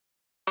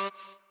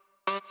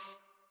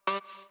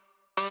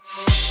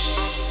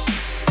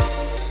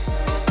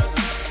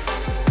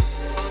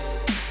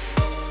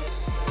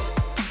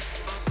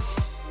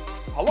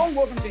and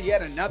welcome to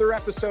yet another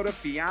episode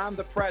of Beyond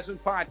the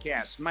Present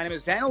podcast. My name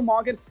is Daniel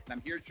Morgan, and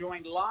I'm here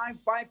joined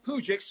live by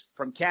Pujix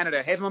from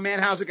Canada. Hey, my man,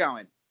 how's it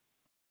going?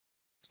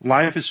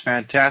 Life is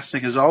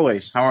fantastic as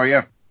always. How are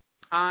you?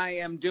 I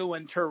am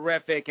doing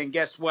terrific, and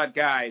guess what,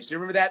 guys? Do you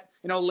remember that,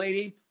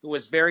 lady who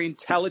was very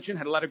intelligent,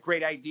 had a lot of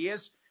great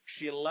ideas?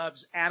 She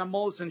loves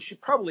animals, and she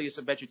probably is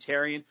a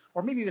vegetarian,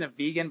 or maybe even a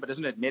vegan, but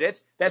doesn't admit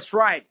it. That's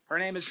right. Her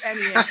name is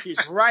Emmy, and she's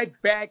right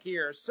back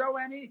here. So,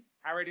 Emmy,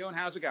 how are you doing?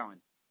 How's it going?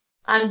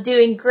 I'm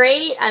doing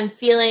great. I'm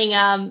feeling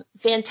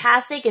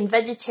fantastic and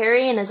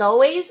vegetarian as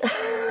always.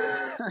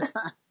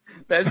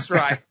 That's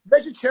right.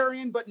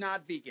 Vegetarian, but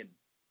not vegan.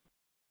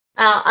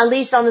 At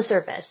least on the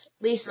surface.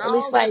 At least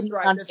That's right.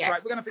 We're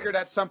going to figure it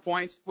out at some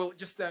point. We're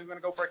going to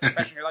go for a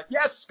confession here. Like,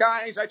 yes,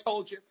 guys, I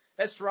told you.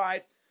 That's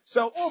right.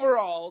 So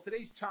overall,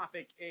 today's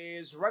topic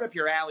is right up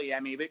your alley,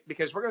 Emmy,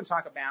 because we're going to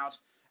talk about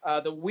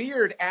the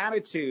weird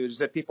attitudes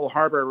that people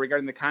harbor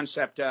regarding the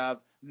concept of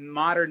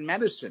modern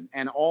medicine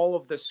and all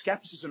of the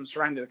skepticism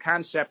surrounding the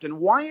concept. And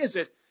why is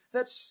it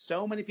that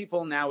so many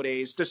people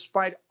nowadays,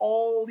 despite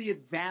all the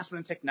advancement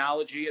in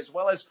technology, as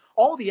well as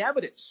all the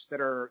evidence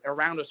that are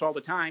around us all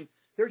the time,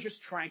 they're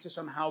just trying to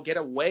somehow get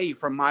away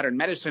from modern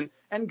medicine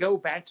and go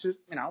back to,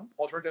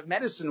 alternative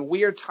medicine,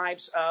 weird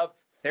types of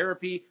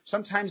therapy,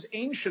 sometimes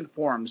ancient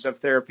forms of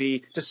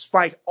therapy,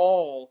 despite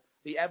all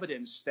the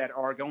evidence that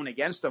are going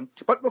against them.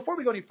 But before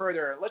we go any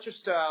further, let's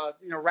just,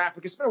 wrap,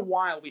 because it's been a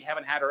while we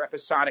haven't had our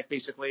episodic,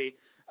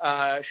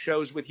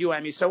 shows with you,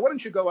 Emmy. So why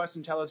don't you go us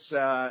and tell us,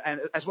 and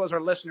as well as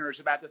our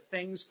listeners, about the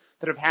things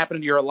that have happened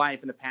in your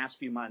life in the past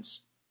few months?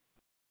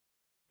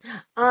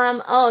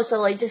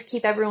 So just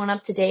keep everyone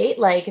up to date,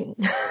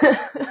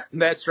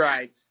 That's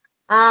right.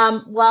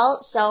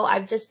 So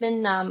I've just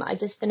been, I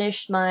just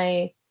finished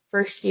my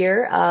first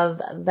year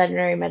of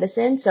veterinary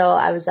medicine. So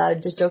I was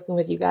just joking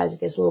with you guys, I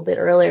guess, a little bit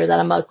earlier that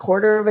I'm a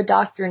quarter of a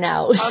doctor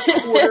now. A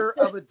quarter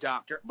of a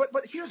doctor.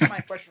 But here's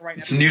my question right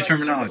now. It's a new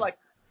terminology. Like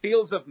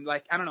fields of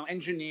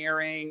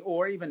engineering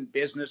or even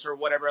business or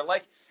whatever.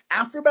 Like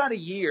after about a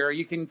year,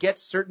 you can get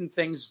certain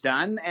things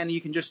done and you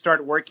can just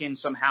start working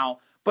somehow.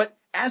 But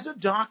as a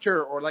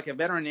doctor or like a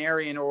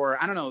veterinarian or,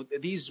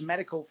 these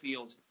medical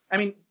fields,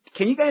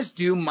 can you guys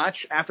do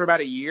much after about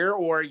a year,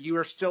 or you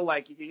are still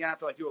you have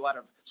to do a lot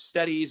of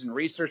studies and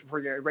research before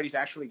you're ready to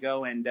actually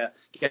go and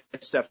get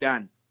stuff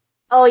done?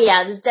 Oh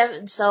yeah,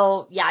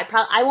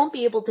 I won't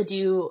be able to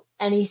do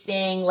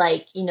anything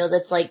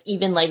that's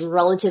even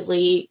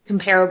relatively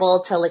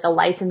comparable to a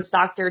licensed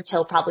doctor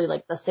till probably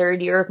the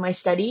third year of my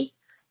study.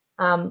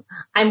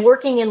 I'm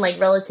working in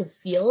relative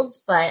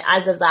fields, but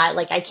as of that,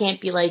 I can't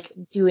be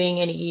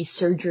doing any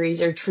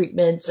surgeries or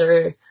treatments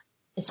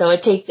so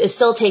it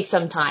still takes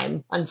some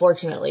time,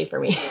 unfortunately for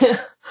me.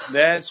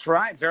 That's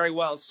right. Very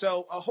well.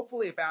 So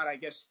hopefully about,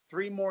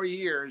 3 more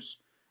years,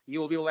 you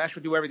will be able to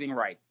actually do everything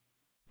right.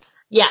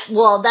 Yeah.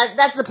 Well,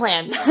 that's the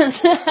plan.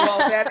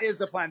 Well, that is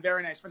the plan.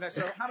 Very nice.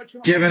 So how much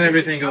given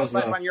everything goes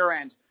well on your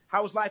end?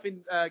 How was life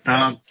in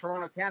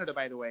Toronto, Canada,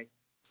 by the way?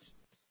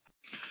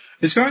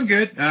 It's going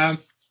good.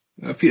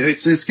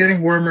 It's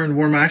getting warmer and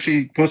warmer. I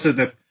actually posted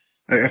that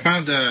I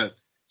found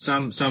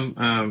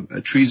some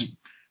trees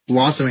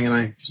blossoming, and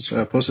I just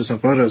posted some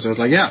photos. I was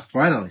like, yeah,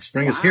 finally,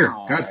 spring is here.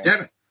 God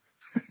damn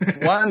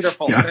it.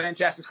 Wonderful. Yeah.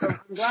 Fantastic. So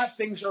I'm glad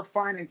things are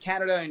fine in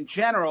Canada in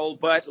general,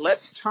 but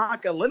let's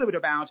talk a little bit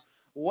about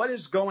what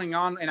is going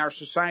on in our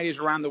societies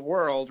around the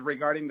world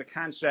regarding the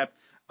concept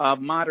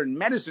of modern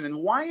medicine, and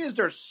why is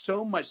there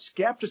so much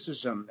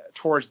skepticism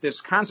towards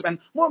this concept? And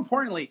more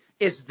importantly,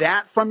 is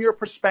that from your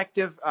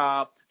perspective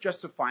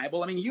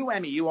justifiable? You,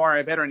 Emmy, you are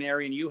a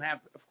veterinarian. You have,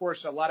 of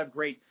course, a lot of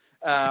great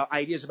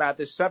ideas about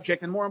this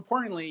subject. And more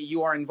importantly,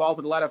 you are involved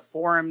with a lot of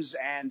forums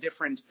and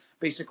different,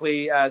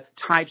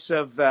 types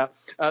of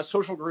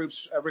social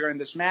groups regarding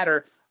this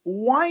matter.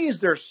 Why is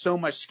there so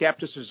much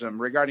skepticism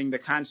regarding the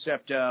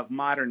concept of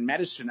modern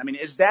medicine?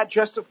 Is that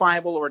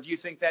justifiable, or do you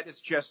think that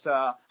is just,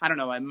 a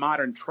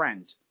modern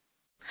trend?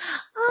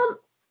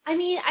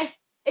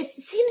 It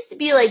seems to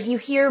be you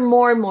hear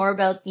more and more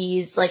about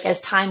these,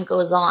 as time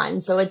goes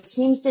on. So it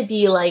seems to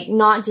be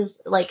not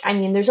just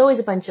there's always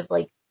a bunch of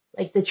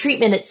the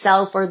treatment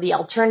itself or the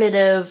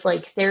alternative,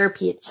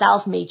 therapy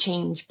itself may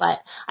change, but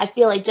I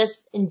feel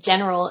just in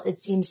general, it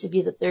seems to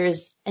be that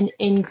there's an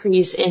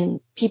increase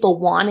in people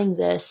wanting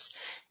this.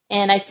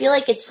 And I feel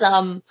it's,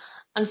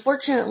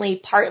 unfortunately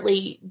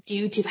partly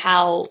due to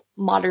how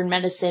modern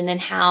medicine and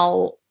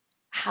how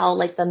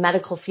the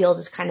medical field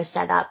is kind of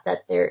set up,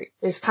 that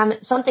there's kind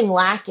of something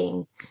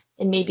lacking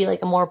in maybe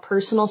a more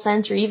personal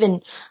sense, or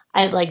even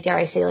dare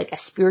I say a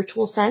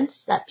spiritual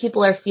sense, that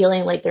people are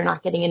feeling they're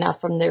not getting enough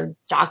from their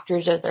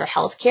doctors or their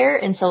healthcare.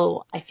 And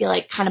so I feel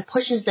kind of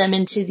pushes them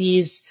into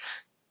these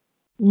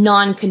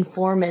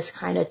non-conformist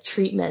kind of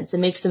treatments.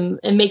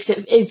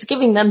 It's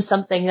giving them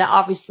something that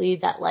obviously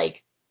that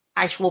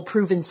actual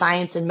proven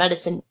science and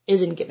medicine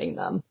isn't giving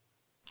them.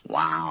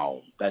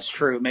 Wow, that's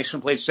true. It makes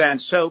complete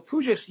sense. So,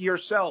 Pujix,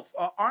 yourself,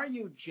 are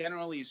you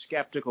generally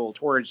skeptical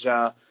towards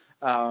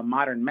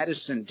modern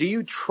medicine. Do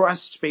you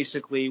trust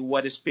basically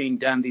what is being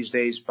done these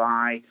days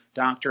by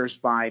doctors,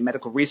 by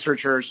medical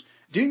researchers?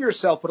 Do you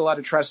yourself put a lot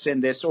of trust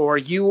in this, or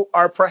you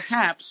are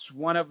perhaps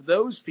one of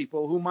those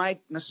people who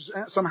might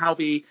somehow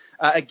be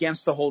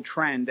against the whole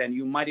trend, and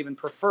you might even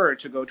prefer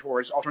to go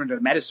towards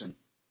alternative medicine?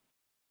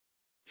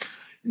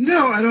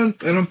 No, I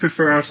don't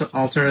prefer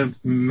alternative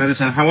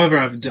medicine. However,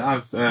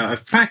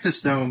 I've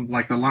practiced them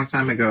like a long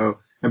time ago,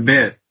 a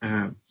bit,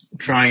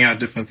 trying out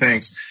different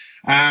things.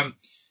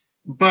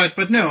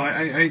 But no,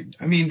 I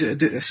mean,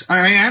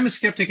 I am a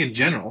skeptic in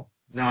general,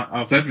 not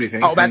of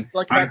everything. Oh, about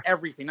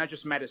everything, not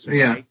just medicine,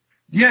 yeah. Right?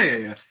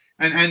 Yeah.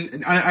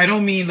 And I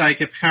don't mean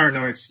like a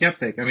paranoid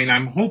skeptic. I mean,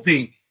 I'm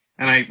hoping,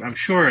 and I'm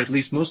sure at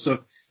least most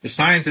of the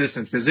scientists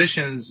and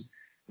physicians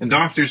and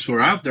doctors who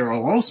are out there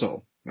are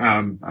also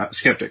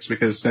skeptics,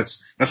 because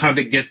that's how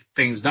they get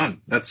things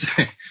done. That's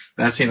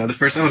the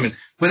first element.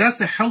 But that's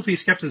the healthy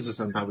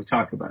skepticism that we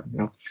talk about,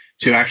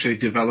 to actually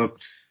develop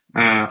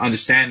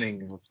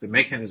understanding of the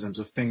mechanisms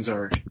of things,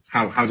 are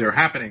how they're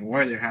happening,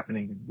 why they're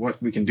happening,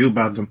 what we can do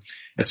about them,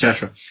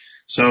 etc.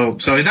 So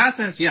in that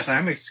sense, yes, I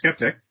am a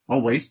skeptic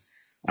always.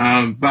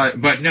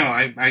 But no,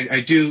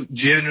 I do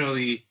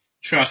generally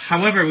trust.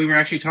 However, we were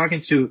actually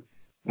talking to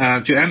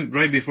Em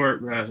right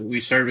before we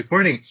started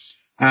recording,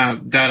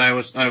 that I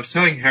was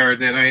telling her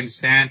that I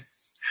understand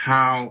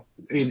how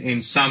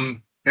in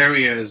some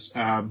areas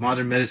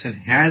modern medicine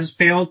has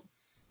failed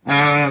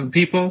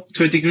people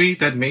to a degree,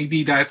 that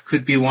maybe that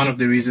could be one of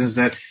the reasons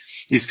that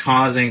is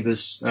causing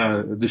this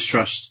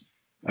distrust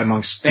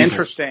amongst people.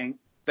 Interesting.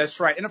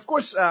 That's right. And of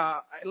course,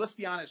 let's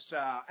be honest,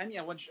 Emi,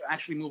 I want to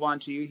actually move on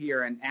to you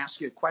here and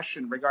ask you a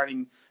question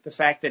regarding the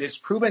fact that it's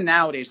proven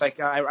nowadays. Like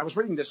I was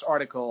reading this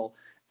article,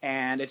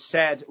 and it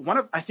said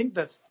I think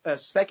the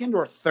second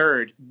or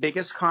third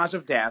biggest cause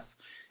of death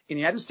in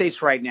the United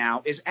States right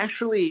now is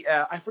actually,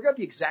 I forgot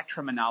the exact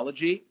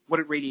terminology, what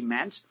it really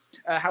meant.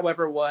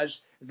 However,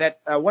 was that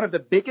one of the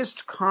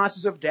biggest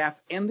causes of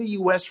death in the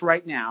U.S.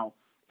 right now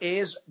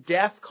is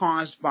death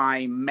caused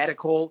by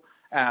medical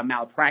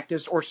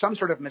malpractice or some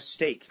sort of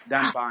mistake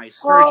done by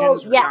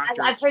surgeons. Oh, yeah, doctors.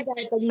 I've heard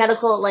that, like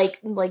medical, like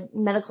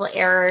medical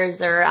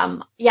errors, or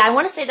I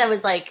want to say that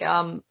was like,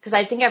 because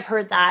I think I've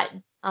heard that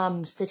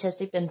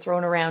statistic been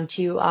thrown around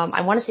too.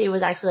 I want to say it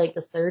was actually like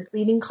the third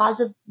leading cause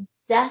of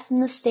death in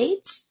the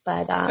States,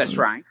 but that's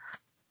right.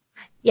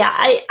 Yeah,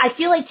 I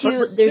feel like too.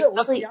 But still, there's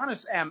let's probably, be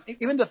honest,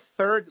 even the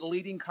third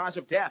leading cause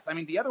of death. I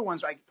mean, the other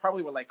ones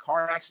probably were like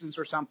car accidents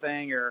or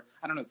something, or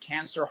I don't know,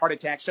 cancer, heart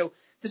attack. So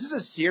this is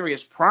a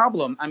serious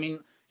problem. I mean,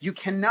 you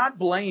cannot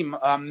blame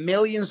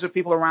millions of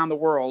people around the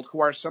world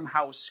who are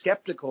somehow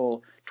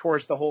skeptical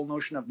towards the whole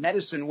notion of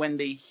medicine when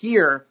they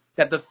hear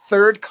that the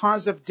third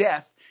cause of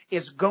death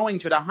is going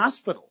to the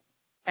hospital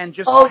and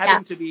just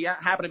happen to be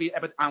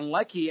a bit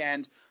unlucky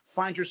and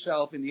find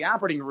yourself in the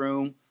operating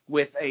room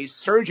with a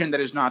surgeon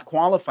that is not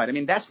qualified. I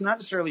mean, that's not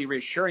necessarily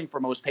reassuring for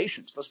most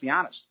patients. Let's be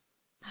honest.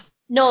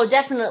 No,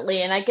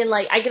 definitely. And I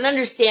can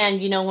understand,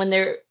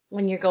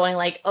 when you're going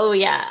like, oh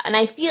yeah. And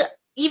I feel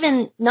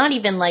not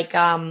even like,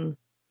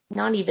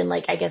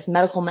 I guess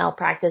medical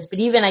malpractice, but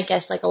even I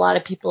guess like a lot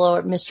of people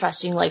are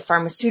mistrusting like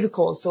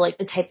pharmaceuticals. So like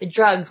the type of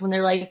drugs, when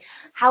they're like,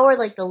 how are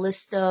like the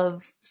list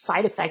of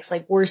side effects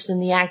like worse than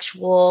the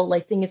actual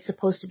like thing it's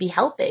supposed to be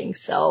helping?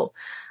 So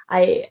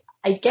I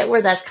get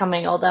where that's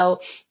coming,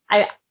 although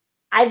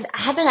I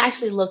haven't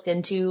actually looked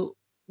into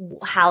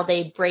how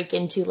they break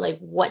into like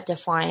what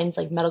defines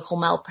like medical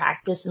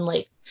malpractice, and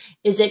like,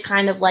 is it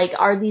kind of like,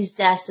 are these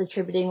deaths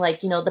attributing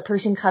like, the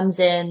person comes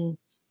in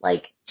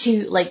like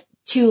too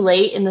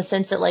late in the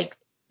sense that like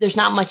there's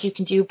not much you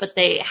can do, but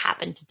they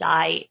happen to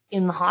die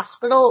in the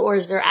hospital, or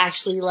is there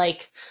actually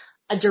like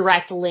a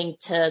direct link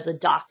to the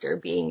doctor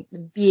being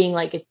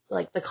like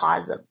the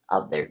cause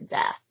of their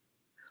death?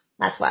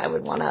 That's why I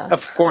would want to.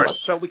 Of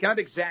course. So we cannot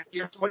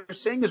exactly. What you're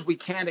saying is we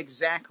can't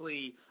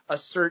exactly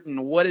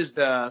ascertain what is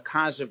the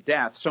cause of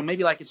death. So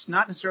maybe like it's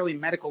not necessarily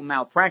medical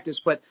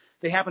malpractice, but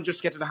they happen to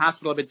just get to the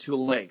hospital a bit too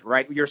late,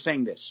 right? You're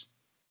saying this.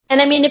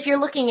 And I mean, if you're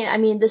looking at,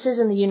 this is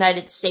in the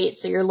United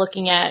States, so you're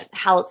looking at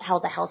how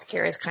the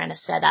healthcare is kind of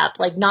set up.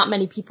 Like, not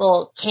many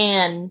people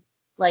can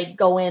like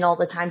go in all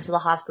the time to the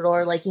hospital,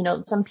 or like,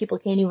 some people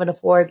can't even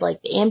afford like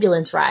the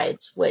ambulance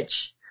rides,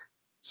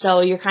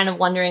 so you're kind of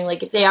wondering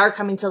like if they are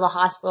coming to the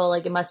hospital,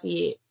 like it must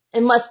be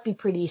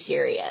pretty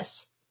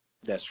serious.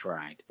 That's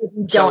right.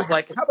 How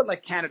about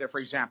like Canada, for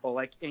example?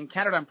 Like in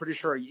Canada, I'm pretty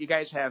sure you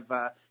guys have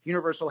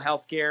universal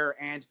health care,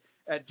 and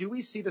do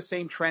we see the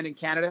same trend in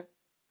Canada?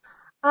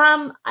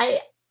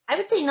 I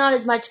would say not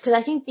as much,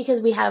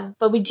 because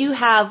we do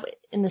have,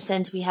 in the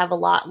sense, we have a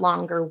lot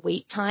longer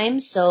wait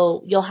times.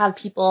 So you'll have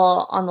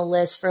people on the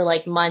list for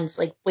like months,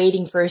 like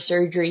waiting for a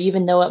surgery,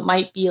 even though it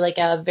might be like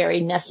a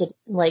very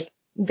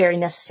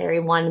necessary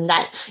one, and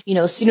that,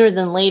 sooner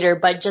than later.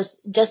 But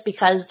just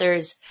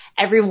because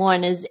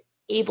everyone is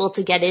able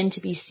to get in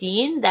to be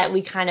seen, that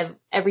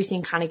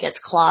everything kind of gets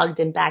clogged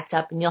and backed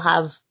up, and you'll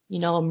have,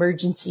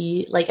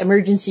 emergency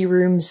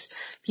rooms,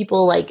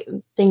 people like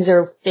things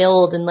are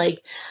filled, and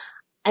like,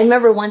 I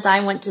remember once I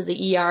went to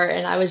the ER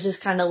and I was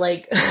just kind of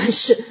like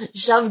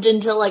shoved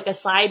into like a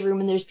side room,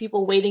 and there's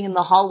people waiting in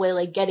the hallway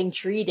like getting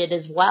treated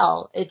as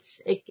well.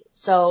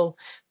 So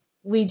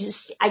we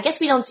just, I guess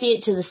we don't see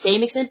it to the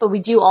same extent, but we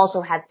do also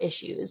have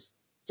issues.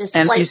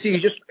 And you see,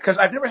 just because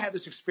I've never had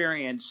this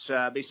experience,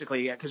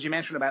 basically, because you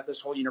mentioned about this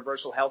whole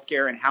universal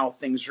healthcare and how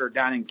things are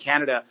done in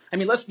Canada. I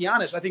mean, let's be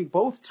honest. I think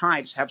both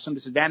types have some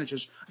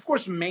disadvantages. Of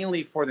course,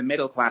 mainly for the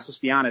middle class. Let's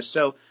be honest.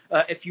 So,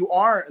 if you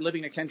are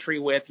living in a country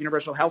with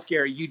universal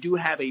healthcare, you do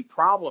have a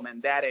problem,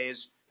 and that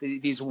is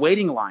these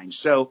waiting lines.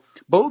 So,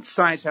 both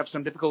sides have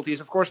some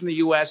difficulties. Of course, in the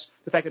U.S.,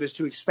 the fact that it's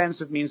too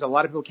expensive means a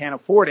lot of people can't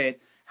afford it.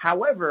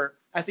 However,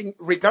 I think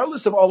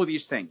regardless of all of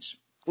these things,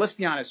 let's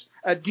be honest.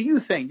 Do you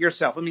think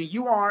yourself, I mean,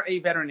 you are a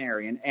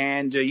veterinarian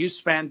and you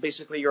spend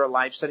basically your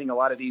life studying a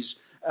lot of these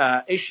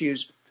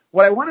issues.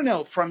 What I want to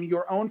know from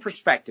your own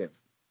perspective,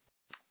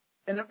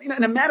 in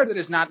a matter that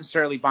is not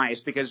necessarily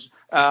biased, because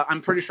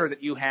I'm pretty sure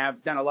that you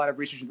have done a lot of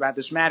research about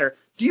this matter,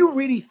 do you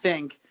really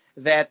think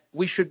that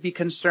we should be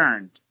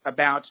concerned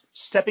about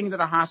stepping into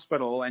the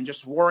hospital and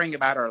just worrying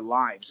about our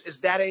lives? Is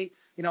that a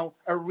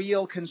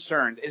real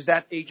concern? Is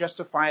that a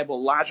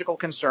justifiable, logical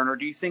concern, or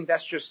do you think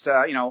that's just,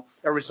 a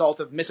result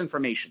of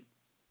misinformation?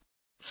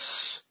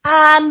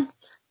 I'm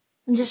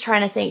just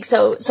trying to think.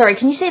 So, sorry,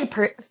 can you say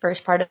the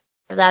first part of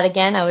that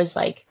again? I was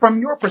like, from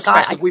your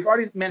perspective, we've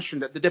already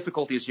mentioned the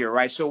difficulties here,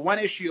 right? So one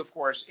issue, of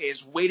course,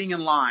 is waiting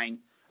in line.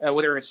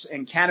 Whether it's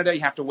in Canada,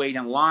 you have to wait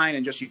in line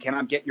and you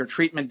cannot get your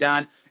treatment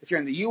done. If you're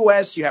in the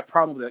U.S., you have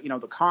problem with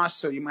the cost,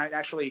 so you might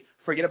actually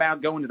forget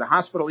about going to the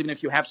hospital, even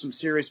if you have some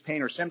serious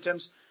pain or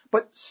symptoms.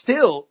 But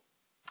still,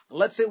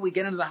 let's say we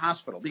get into the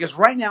hospital, because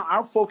right now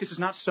our focus is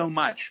not so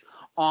much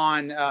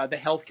on the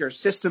healthcare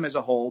system as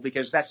a whole,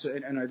 because that's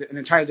an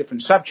entirely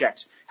different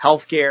subject,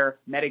 healthcare,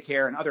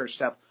 Medicare, and other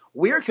stuff.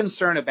 We're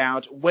concerned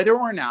about whether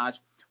or not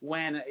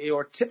when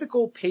your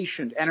typical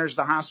patient enters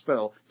the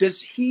hospital,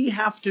 does he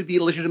have to be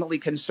legitimately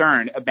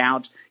concerned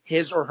about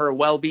his or her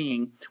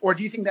well-being? Or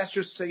do you think that's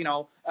just,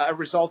 a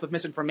result of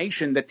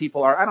misinformation that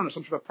people are,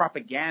 some sort of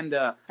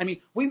propaganda? I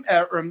mean, we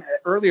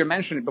earlier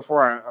mentioned it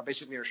before our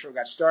show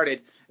got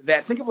started,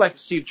 that think of like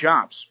Steve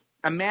Jobs,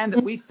 a man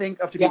that we think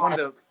of to be one of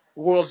the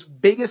world's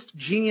biggest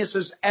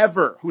geniuses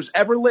ever, who's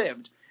ever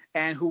lived,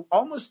 and who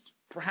almost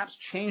perhaps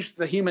changed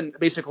the human,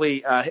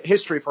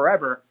 history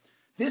forever.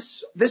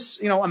 This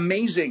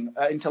amazing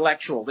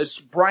intellectual, this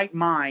bright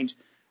mind,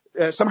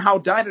 somehow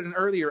died at an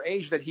earlier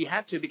age that he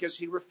had to, because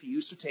he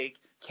refused to take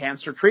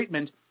cancer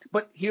treatment.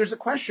 But here's the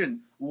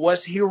question.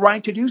 Was he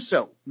right to do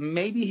so?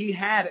 Maybe he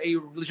had a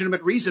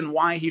legitimate reason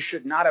why he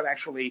should not have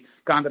actually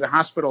gone to the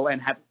hospital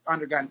and have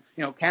undergone,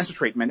 cancer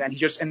treatment, and he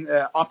just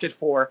opted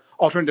for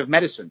alternative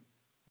medicine.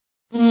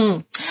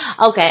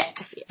 Okay.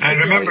 I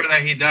remember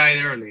that he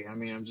died early. I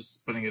mean, I'm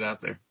just putting it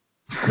out there.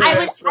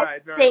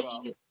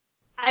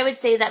 I would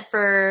say that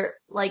for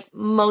like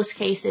most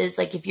cases,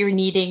 like if you're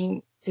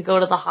needing to go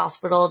to the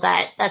hospital,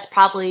 that's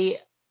probably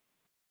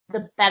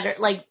the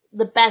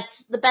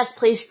best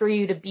place for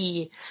you to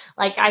be.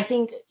 Like, I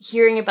think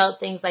hearing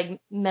about things like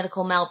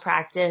medical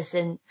malpractice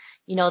and,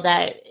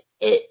 that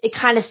it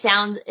kind of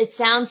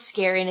sounds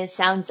scary, and it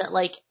sounds that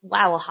like,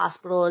 wow, a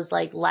hospital is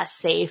like less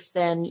safe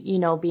than,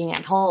 being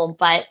at home.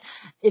 But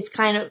it's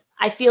kind of,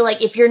 I feel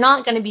like if you're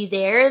not going to be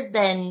there,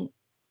 then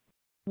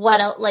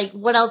what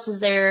else is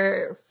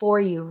there for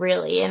you,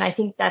 really? And I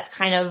think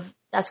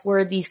that's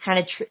where these kind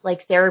of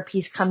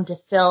therapies come to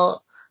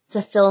fill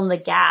in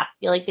the gap.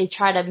 Like, they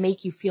try to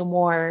make you feel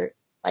more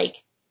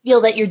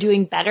feel that you're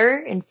doing better,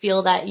 and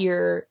feel that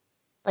you're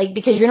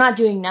because you're not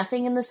doing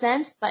nothing in the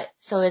sense, but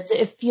so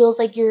it feels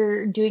like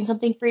you're doing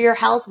something for your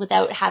health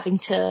without having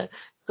to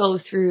go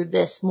through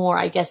this more,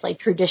 I guess,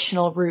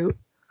 traditional route.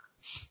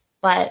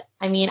 But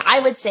I mean, I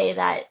would say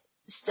that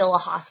still a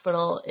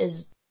hospital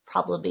is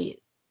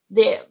probably,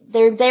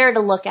 they're there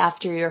to look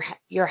after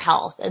your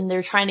health, and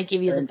they're trying to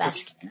give you the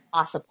best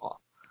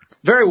possible.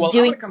 Very well.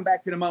 I want to come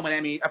back to it in a moment,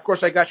 Emmy. Of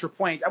course, I got your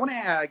point. I want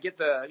to get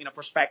the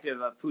perspective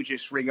of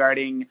Pujis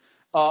regarding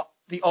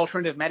the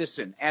alternative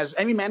medicine. As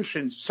Emmy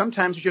mentioned,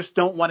 sometimes you just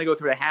don't want to go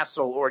through the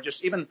hassle or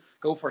just even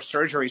go for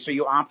surgery, so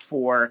you opt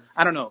for,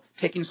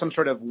 taking some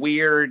sort of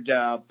weird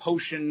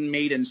potion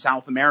made in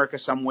South America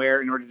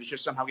somewhere in order to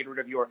just somehow get rid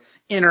of your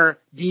inner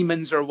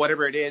demons or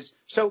whatever it is.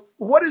 So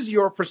what is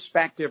your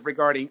perspective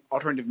regarding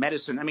alternative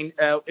medicine? I mean,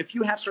 if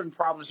you have certain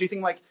problems, do you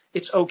think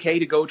it's okay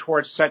to go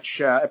towards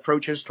such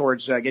approaches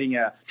towards getting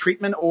a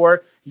treatment,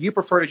 or you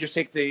prefer to just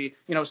take the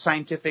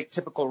scientific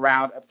typical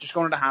route of just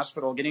going to the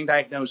hospital, getting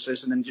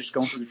diagnosis, and then just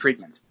going through the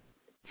treatment?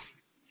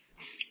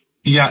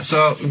 Yeah.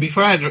 So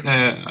before I address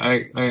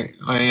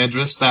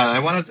that, I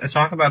want to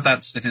talk about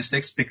that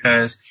statistics,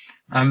 because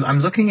I'm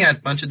looking at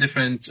a bunch of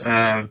different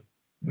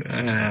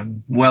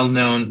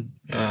well-known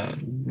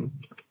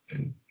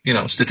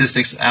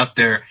statistics out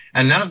there,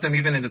 and none of them,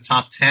 even in the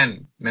top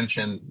 10,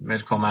 mention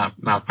medical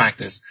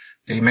malpractice.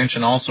 They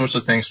mention all sorts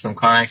of things, from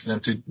car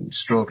accident to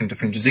stroke and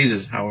different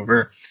diseases.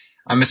 However,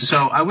 so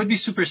I would be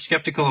super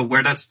skeptical of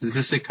where that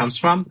statistic comes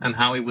from and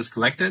how it was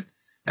collected,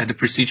 and the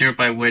procedure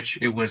by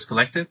which it was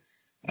collected.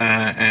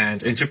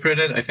 and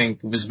interpreted, I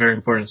think was very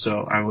important.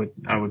 So I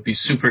would be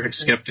super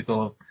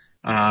skeptical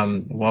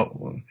of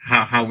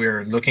how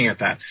we're looking at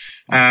that.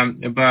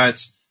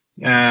 But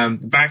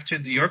back to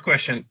your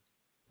question.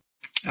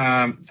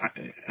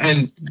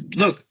 And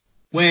look,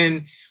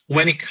 when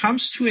it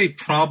comes to a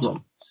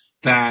problem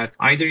that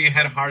either you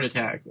had a heart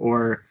attack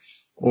or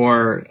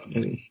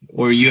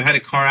you had a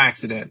car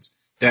accident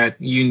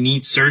that you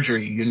need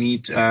surgery, you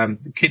need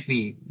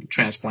kidney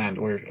transplant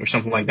or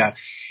something like that,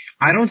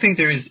 I don't think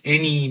there is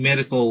any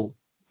medical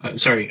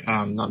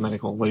not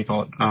medical, what do you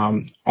call it?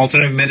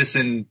 Alternative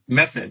medicine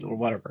method or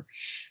whatever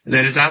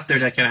that is out there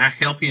that can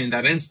help you in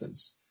that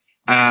instance.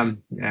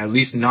 At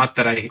least not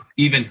that I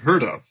even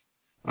heard of.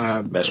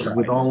 That's right.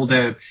 With all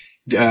the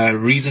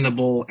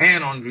reasonable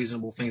and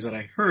unreasonable things that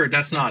I heard,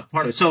 that's not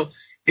part of it. So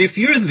if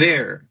you're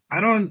there,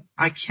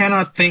 I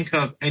cannot think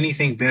of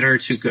anything better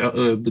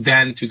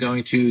than to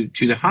going to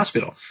the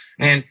hospital.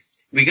 And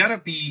we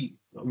gotta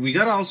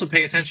also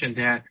pay attention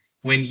that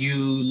when you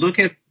look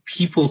at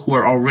people who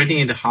are already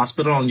in the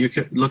hospital and you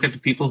look at the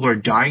people who are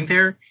dying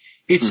there,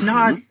 it's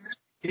not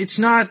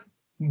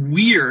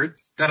weird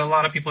that a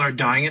lot of people are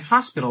dying in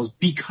hospitals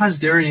because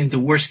they're in the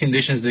worst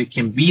conditions they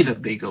can be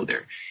that they go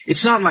there.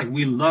 It's not like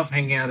we love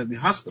hanging out at the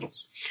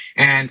hospitals.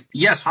 And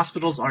yes,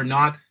 hospitals are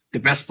not the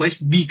best place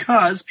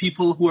because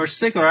people who are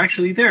sick are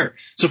actually there.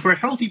 So for a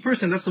healthy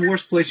person, that's the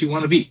worst place you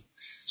want to be.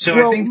 So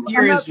well, I think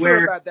here I'm not is where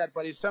sure about that,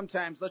 buddy.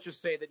 Sometimes, let's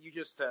just say that you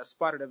just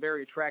spotted a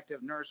very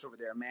attractive nurse over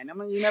there, man. I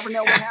mean, you never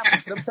know what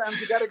happens.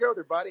 Sometimes you got to go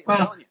there, buddy. I'm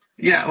telling you.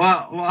 Yeah,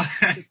 well,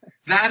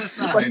 that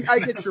aside. But I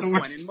get your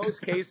point. In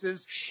most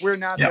cases, we're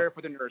not there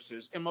for the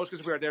nurses. In most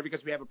cases, we're there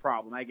because we have a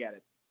problem. I get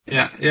it.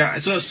 Yeah.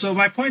 So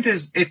my point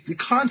is, the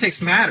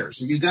context matters.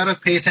 You got to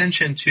pay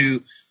attention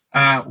to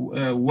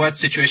what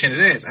situation it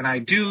is. And I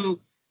do.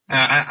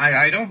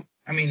 I don't.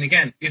 I mean,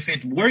 again, if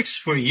it works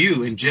for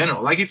you in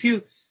general, like if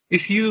you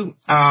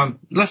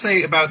let's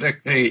say about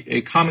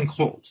a common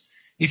cold,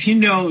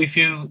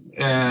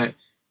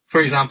 for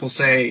example,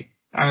 say,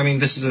 I mean,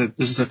 this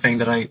is a thing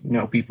that I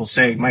know people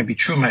say might be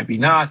true, might be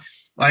not,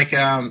 like,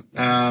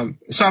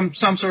 some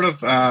sort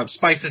of,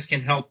 spices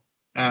can help,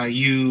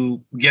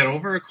 you get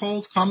over a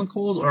common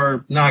cold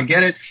or not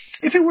get it.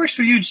 If it works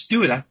for you, just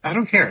do it. I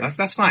don't care.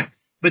 That's fine.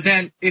 But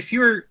then if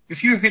you're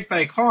hit by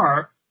a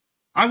car,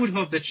 I would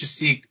hope that you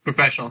seek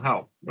professional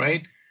help,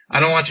 right? I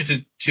don't want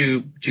you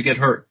to get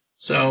hurt.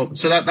 So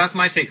that's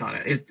my take on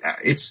it.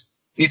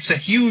 It's a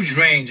huge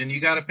range, and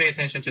you got to pay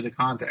attention to the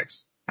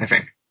context, I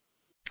think.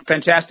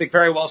 Fantastic.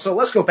 Very well. So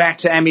let's go back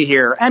to Emmy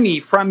here.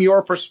 Emmy, from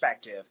your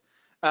perspective,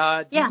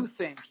 do you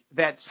think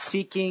that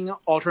seeking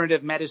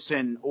alternative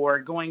medicine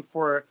or going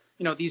for,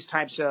 these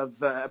types of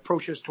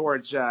approaches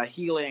towards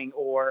healing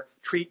or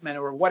treatment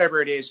or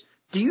whatever it is,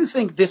 do you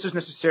think this is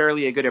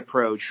necessarily a good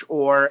approach,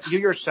 or you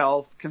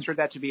yourself consider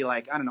that to be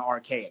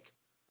archaic?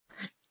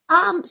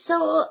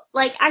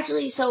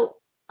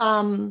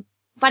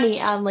 Funny,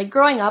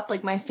 growing up,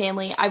 like my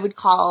family, I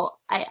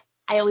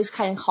always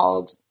kind of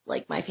called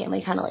like my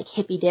family kind of like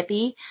hippy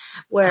dippy,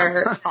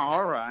 where.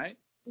 All right.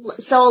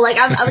 So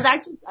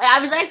I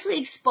was actually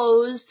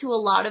exposed to a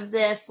lot of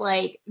this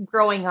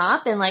growing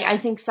up, and I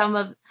think some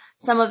of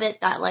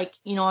it that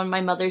on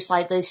my mother's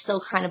side they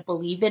still kind of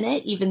believe in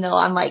it, even though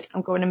I'm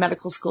going to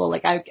medical school,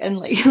 in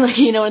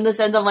the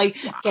sense of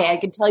okay, I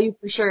can tell you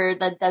for sure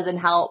that doesn't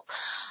help.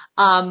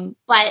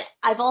 But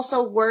I've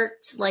also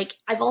worked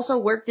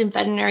in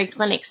veterinary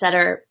clinics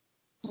that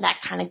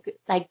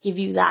give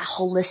you that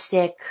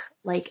holistic,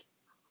 it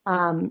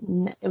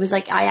was I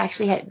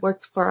actually had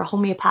worked for a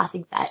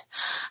homeopathic vet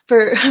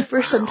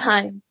for some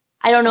time.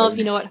 I don't know if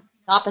you know what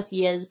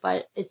homeopathy is,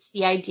 but it's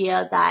the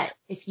idea that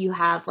if you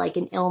have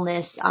an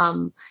illness,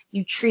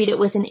 you treat it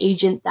with an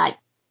agent that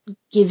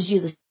gives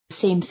you the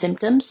same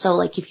symptoms. So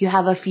if you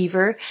have a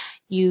fever,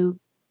 you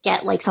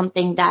get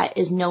something that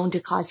is known to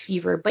cause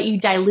fever, but you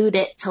dilute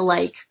it to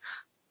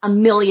a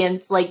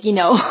millionth, oh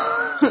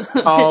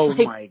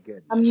my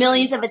goodness, a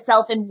millionth of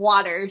itself in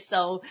water.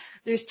 So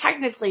there's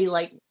technically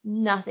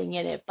nothing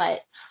in it,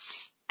 but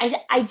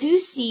I do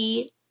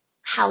see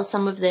how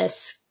some of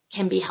this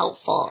can be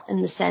helpful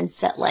in the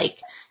sense that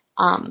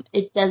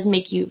it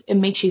makes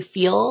you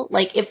feel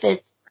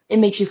it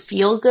makes you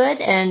feel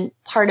good, and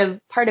part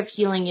of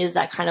healing is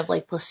that kind of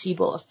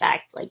placebo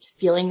effect,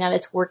 feeling that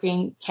it's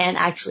working can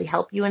actually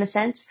help you in a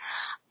sense.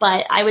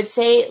 But I would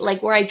say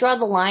where I draw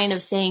the line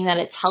of saying that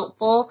it's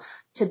helpful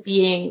to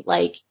being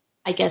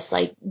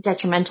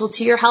detrimental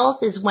to your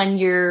health is when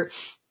you're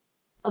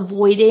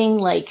avoiding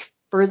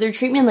further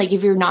treatment,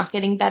 if you're not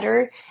getting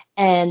better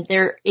and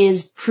there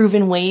is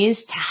proven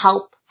ways to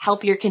help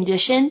your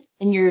condition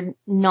and you're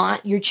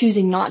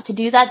choosing not to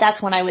do that.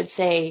 That's when I would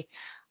say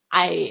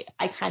I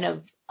kind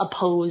of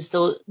oppose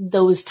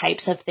those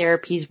types of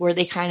therapies where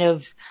they kind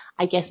of,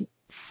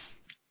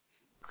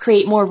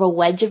 create more of a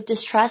wedge of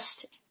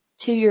distrust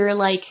to your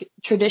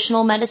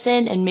traditional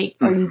medicine and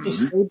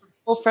dissuade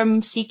people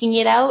from seeking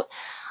it out.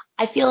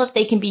 I feel if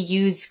they can be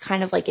used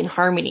kind of in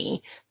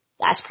harmony,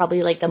 that's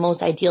probably the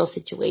most ideal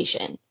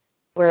situation.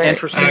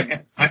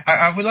 Interesting.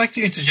 I would like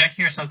to interject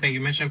here something.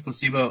 You mentioned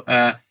placebo.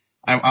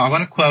 I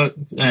want to quote,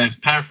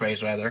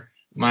 paraphrase rather,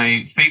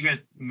 my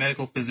favorite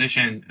medical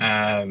physician,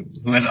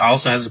 who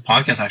also has a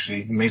podcast,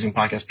 actually, amazing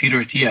podcast, Peter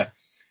Attia.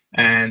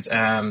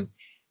 And,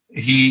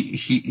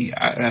 he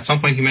at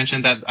some point he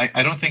mentioned that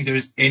I don't think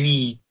there's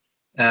any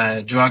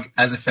drug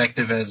as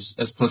effective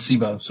as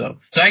placebo. So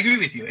I agree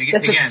with you.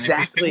 That's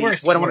exactly if it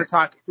works, what I want to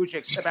talk,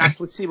 Vujix, about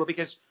placebo,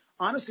 because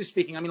honestly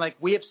speaking, I mean, like,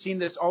 we have seen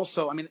this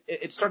also. I mean,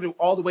 it started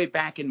all the way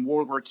back in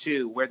World War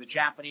II, where the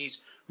Japanese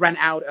ran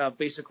out of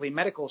basically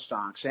medical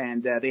stocks,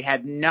 and they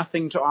had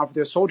nothing to offer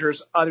their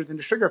soldiers other than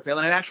the sugar pill,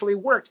 and it actually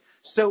worked.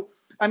 So,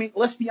 I mean,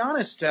 let's be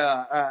honest,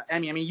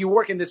 Emmy, I mean, you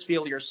work in this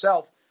field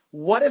yourself.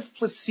 What if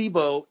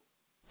placebo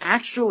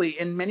actually,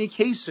 in many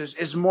cases,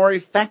 is more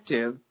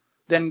effective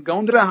than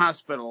going to the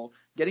hospital,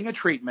 getting a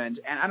treatment,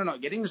 and, I don't know,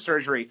 getting a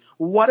surgery?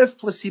 What if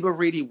placebo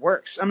really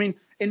works? I mean,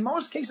 in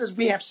most cases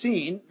we have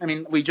seen, I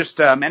mean, we just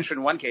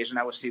mentioned one case, and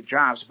that was Steve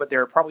Jobs, but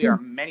there probably are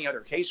many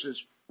other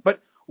cases.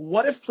 But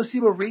what if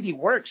placebo really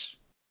works?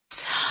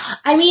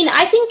 I mean,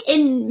 I think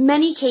in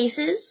many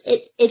cases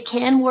it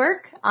can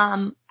work.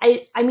 I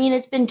mean,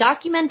 it's been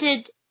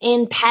documented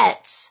in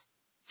pets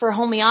for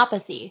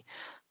homeopathy,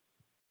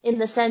 in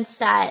the sense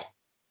that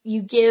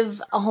you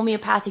give a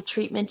homeopathic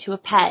treatment to a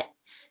pet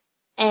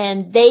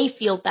and they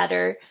feel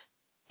better.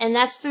 And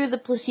that's through the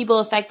placebo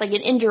effect, like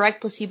an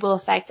indirect placebo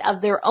effect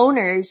of their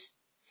owners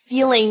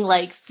feeling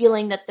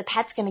that the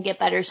pet's going to get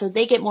better. So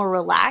they get more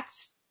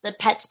relaxed. The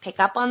pets pick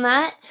up on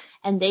that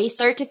and they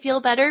start to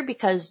feel better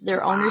because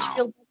their owners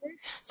feel better.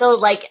 So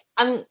like,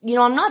 I'm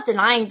not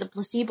denying the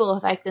placebo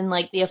effect and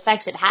like the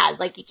effects it has.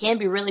 Like, it can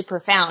be really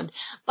profound.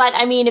 But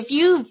I mean, if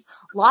you've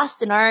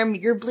lost an arm,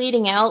 you're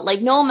bleeding out,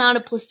 like, no amount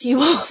of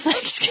placebo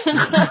effects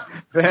gonna.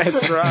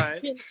 That's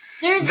right.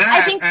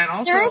 I think there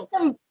are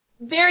some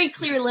very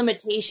clear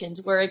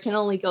limitations where it can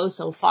only go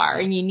so far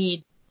and you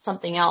need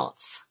something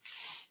else.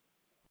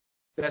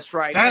 That's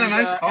right. That's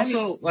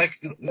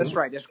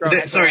right.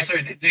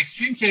 The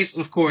extreme case,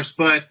 of course,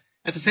 but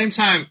at the same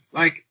time,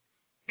 like,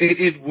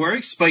 it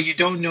works, but you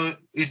don't know.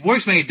 It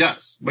works when it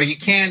does, but you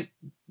can't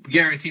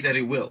guarantee that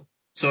it will.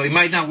 So it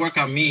might not work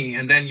on me,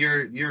 and then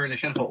you're in a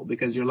shithole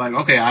because you're like,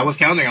 okay, I was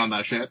counting on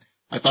that shit.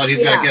 I thought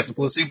he's gonna get the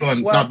placebo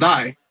and not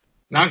die.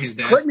 Now he's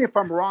dead. Correct me if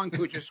I'm wrong,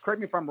 Pooches.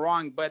 Correct me if I'm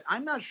wrong, but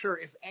I'm not sure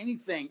if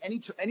anything,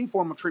 any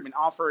form of treatment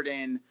offered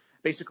in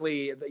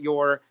basically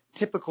your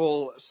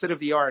typical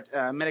state-of-the-art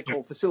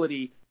medical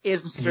facility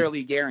is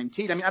necessarily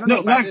guaranteed. I mean, I don't know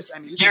about this. I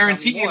mean,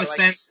 guaranteed in the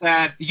sense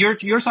that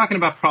you're talking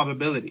about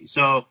probability.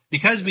 So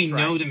because we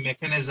know the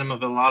mechanism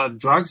of a lot of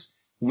drugs,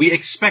 we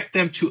expect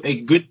them to a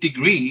good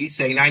degree,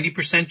 say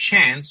 90%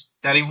 chance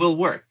that it will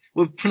work.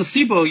 With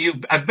placebo,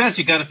 at best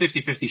you got a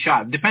 50-50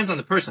 shot. It depends on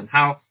the person,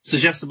 how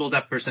suggestible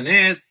that person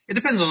is. It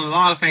depends on a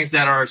lot of things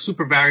that are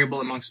super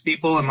variable amongst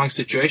people, amongst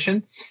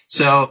situation.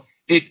 So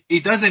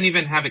it doesn't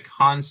even have a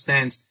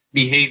constant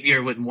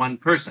behavior with one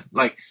person.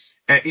 Like,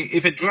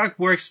 if a drug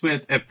works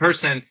with a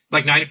person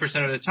like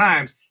 90% of the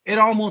times, it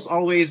almost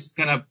always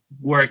gonna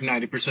work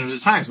 90% of the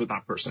times with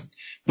that person.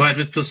 But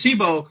with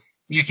placebo,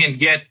 you can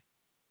get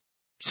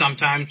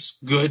sometimes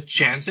good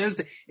chances.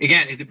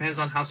 Again, it depends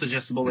on how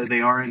suggestible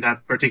they are in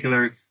that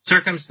particular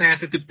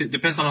circumstance. It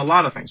depends on a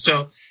lot of things.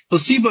 So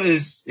placebo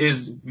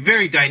is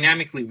very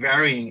dynamically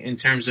varying in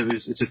terms of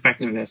its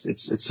effectiveness.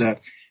 It's a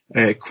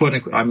quote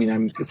unquote, I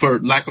mean, for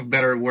lack of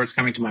better words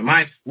coming to my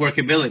mind,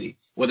 workability,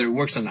 whether it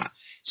works or not.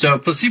 So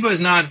placebo is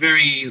not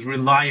very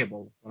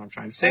reliable, what I'm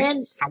trying to say.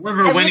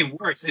 However, when it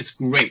works, it's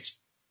great.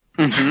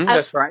 Mm-hmm,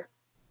 that's right.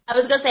 I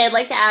was going to say, I'd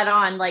like to add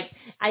on, like,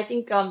 I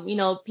think,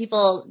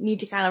 people need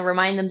to kind of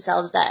remind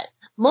themselves that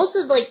most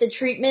of, like, the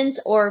treatments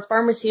or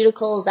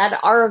pharmaceuticals that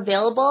are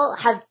available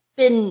have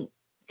been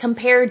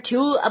compared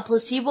to a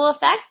placebo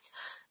effect.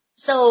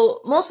 So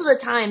most of the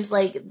times,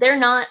 like, they're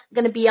not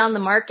going to be on the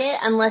market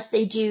unless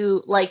they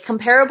do, like,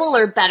 comparable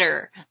or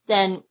better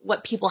than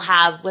what people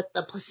have with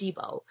the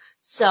placebo.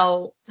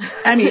 So,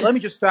 Emmy, let me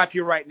just stop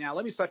you right now.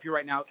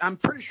 I'm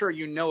pretty sure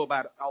you know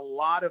about a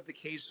lot of the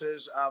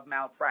cases of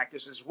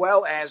malpractice as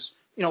well as,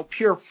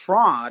 pure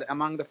fraud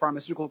among the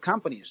pharmaceutical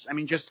companies. I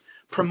mean, just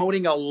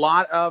promoting a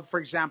lot of, for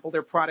example,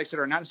 their products that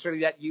are not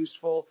necessarily that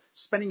useful,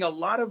 spending a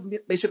lot of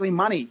basically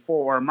money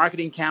for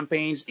marketing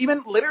campaigns,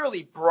 even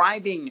literally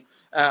bribing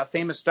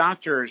famous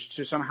doctors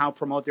to somehow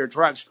promote their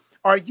drugs.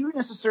 Are you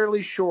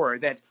necessarily sure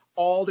that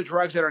all the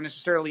drugs that are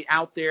necessarily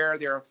out there,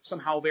 they're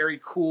somehow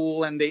very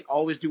cool and they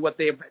always do what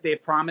they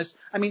promise?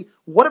 I mean,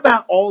 what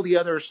about all the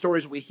other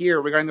stories we hear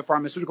regarding the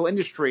pharmaceutical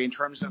industry in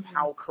terms of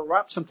how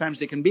corrupt sometimes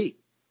they can be?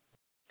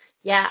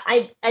 Yeah,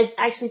 it's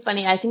actually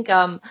funny. I think,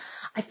 I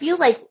feel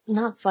like,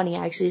 not funny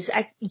actually,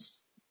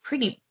 it's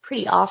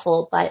pretty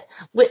awful, but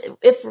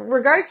with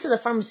regards to the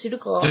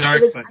pharmaceutical, I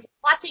was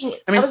watching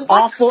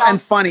awful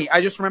and funny.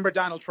 I just remember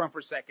Donald Trump for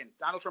a second.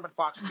 Donald Trump and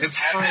Fox. It's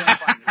funny and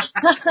funny. At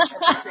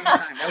the same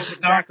time. That was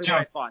exactly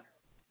what I thought.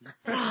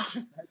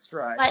 That's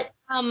right.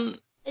 But,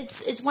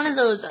 it's one of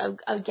those,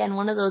 again,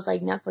 one of those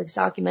like Netflix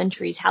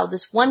documentaries, how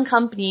this one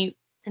company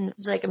and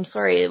it's like, I'm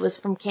sorry, it was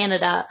from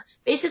Canada,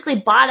 basically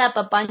bought up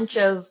a bunch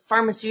of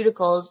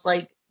pharmaceuticals,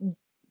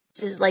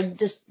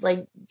 just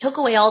took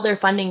away all their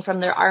funding from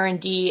their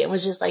R&D and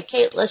was just like,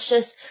 hey, let's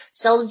just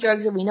sell the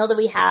drugs that we know that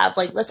we have,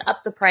 like, let's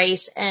up the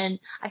price. And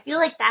I feel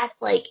like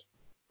that's like,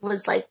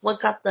 was like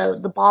what got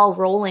the ball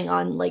rolling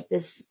on like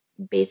this,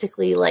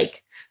 basically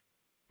like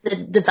the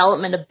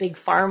development of big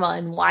pharma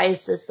and why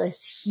is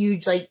this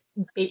huge, like,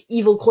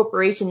 evil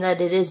corporation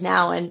that it is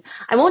now. And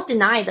I won't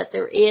deny that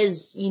there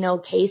is,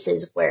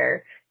 cases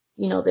where,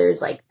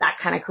 there's like that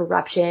kind of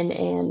corruption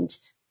and,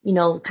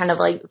 kind of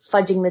like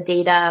fudging the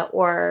data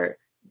or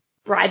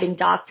bribing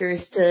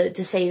doctors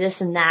to say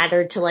this and that,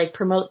 or to like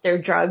promote their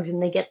drugs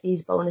and they get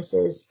these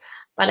bonuses.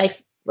 But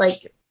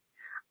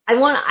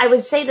I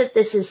would say that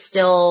this is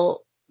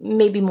still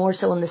maybe more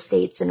so in the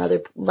States than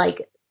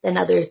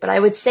others, but I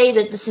would say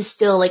that this is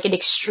still like an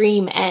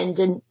extreme end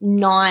and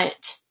not,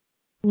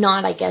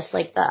 I guess,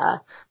 like the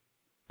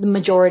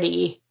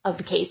majority of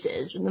the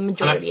cases and the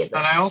majority of them.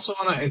 And I also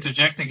want to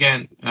interject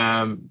again,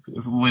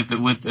 with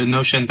the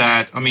notion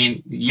that,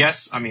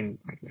 yes,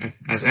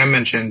 as Em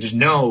mentioned, there's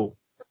no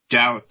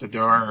doubt that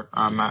there are,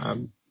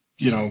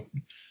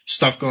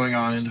 stuff going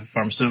on in the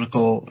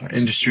pharmaceutical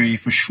industry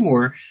for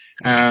sure.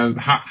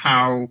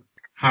 How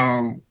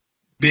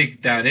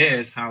big that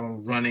is, how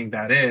running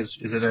that is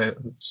it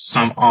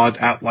some odd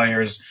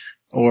outliers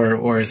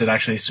or is it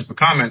actually super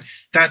common?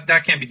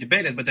 That can be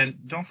debated, but then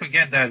don't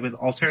forget that with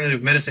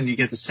alternative medicine you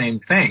get the same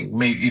thing,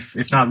 maybe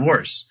if not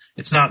worse.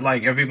 It's not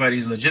like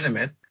everybody's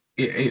legitimate.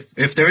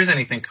 If there is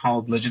anything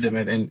called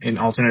legitimate in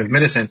alternative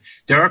medicine,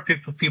 there are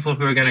people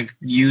who are going to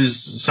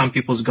use some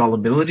people's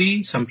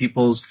gullibility, some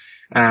people's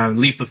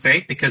leap of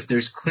faith, because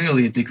there's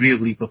clearly a degree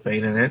of leap of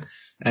faith in it,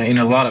 in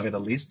a lot of it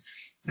at least.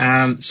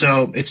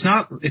 So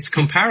it's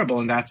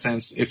comparable in that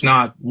sense, if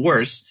not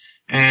worse.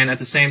 And at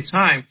the same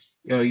time,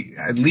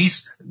 at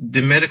least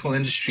the medical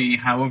industry,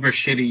 however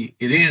shitty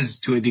it is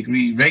to a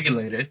degree,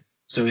 regulated,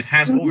 so it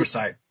has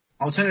oversight.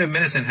 Alternative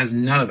medicine has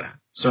none of that.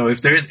 So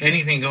if there is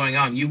anything going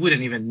on, you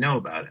wouldn't even know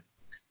about it.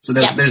 So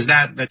there's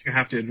that you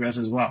have to address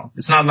as well.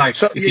 It's not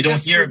like if you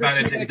don't hear about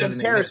it, it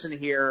doesn't exist.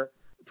 Here,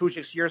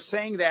 Puchik, you're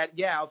saying that,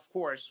 yeah, of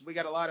course, we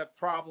got a lot of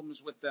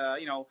problems with the,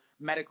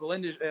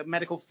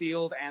 medical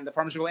field and the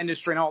pharmaceutical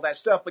industry and all that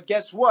stuff. But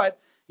guess what?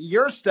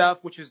 Your stuff,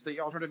 which is the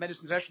alternative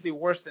medicine, is actually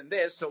worse than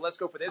this. So let's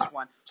go for this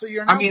one. So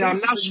you're not. I'm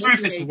not sure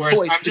if it's worse.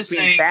 I'm just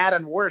saying bad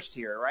and worst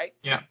here, right?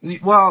 Yeah.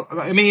 Well,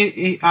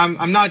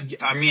 I'm not.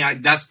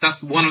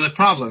 That's one of the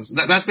problems.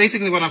 That's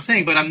basically what I'm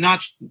saying. But I'm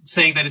not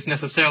saying that it's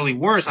necessarily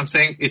worse. I'm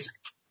saying it's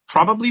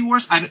probably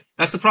worse.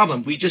 That's the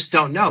problem. We just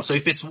don't know. So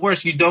if it's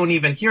worse, you don't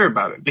even hear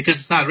about it because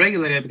it's not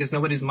regulated, because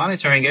nobody's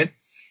monitoring it,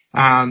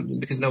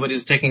 because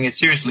nobody's taking it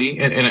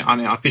seriously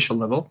on an official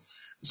level.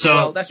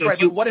 Well, that's right.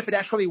 But what if it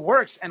actually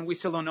works and we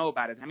still don't know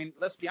about it?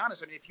 Let's be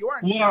honest. If you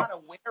are not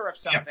aware of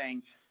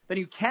something, then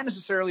you can't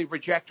necessarily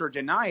reject or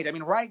deny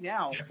it. Right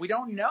now, we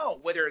don't know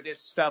whether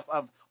this stuff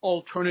of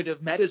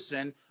alternative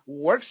medicine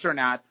works or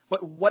not.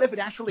 But what if it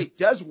actually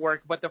does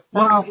work, but the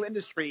pharmaceutical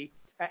industry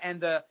and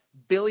the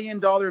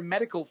billion-dollar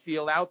medical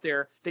field out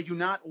there, they do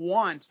not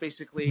want,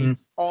 basically,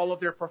 all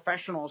of their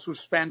professionals who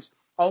spent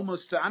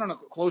almost,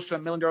 close to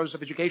 $1 million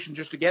of education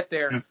just to get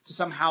there to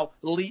somehow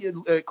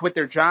quit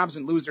their jobs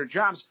and lose their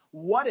jobs.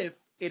 What if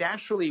it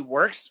actually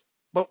works,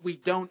 but we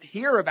don't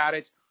hear about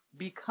it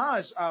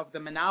because of the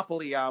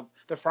monopoly of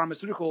the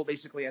pharmaceutical,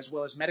 basically, as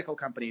well as medical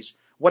companies?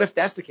 What if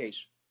that's the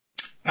case?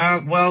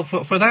 Well,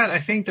 for that, I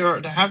think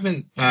there have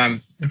been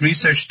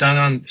research done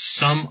on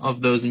some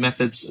of those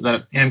methods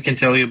that Em can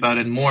tell you about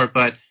it more,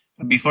 but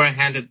before I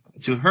hand it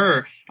to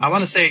her, I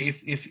want to say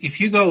if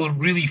you go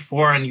really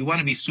far and you want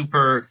to be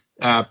super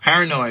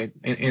paranoid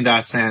in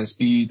that sense,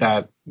 be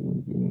that,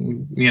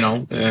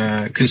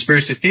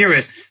 conspiracy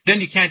theorist,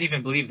 then you can't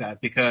even believe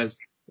that because,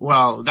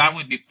 well, that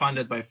would be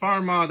funded by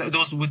pharma.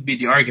 Those would be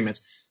the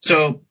arguments.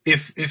 So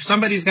if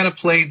somebody's going to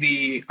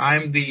play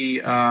I'm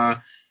the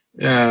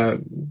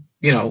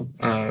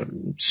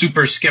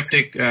super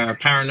skeptic,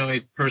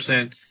 paranoid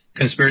person,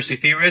 conspiracy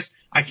theorist,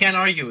 I can't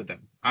argue with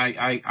them.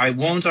 I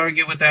won't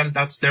argue with them.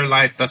 That's their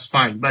life. That's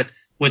fine. But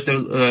with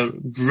the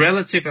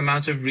relative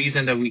amount of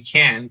reason that we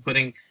can,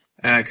 putting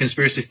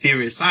conspiracy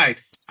theory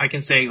aside, I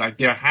can say like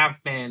there have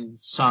been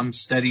some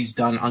studies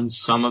done on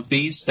some of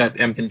these that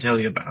Em can tell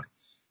you about.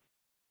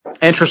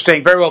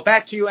 Interesting. Very well.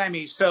 Back to you,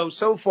 Emmy.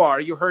 So far,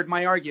 you heard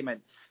my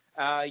argument.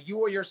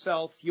 You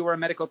are a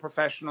medical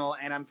professional,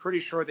 and I'm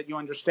pretty sure that you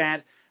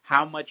understand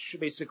how much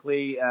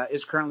basically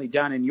is currently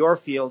done in your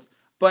field.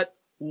 But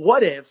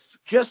what if,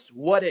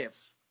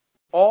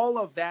 all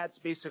of that's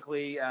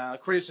basically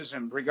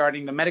criticism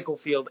regarding the medical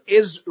field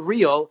is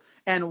real,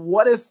 and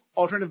what if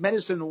alternative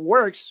medicine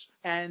works,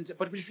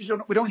 but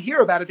we don't hear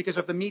about it because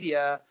of the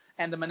media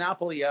and the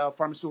monopoly of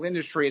pharmaceutical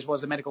industry as well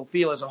as the medical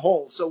field as a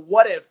whole? So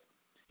what if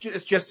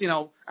it's just,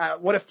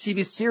 what if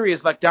TV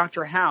series like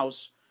Dr.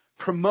 House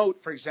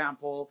promote, for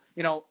example,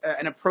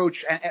 an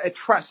approach, a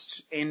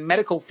trust in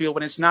medical field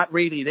when it's not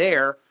really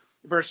there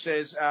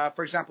versus,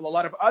 for example, a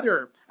lot of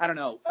other,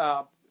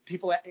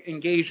 people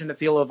engaged in the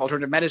field of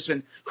alternative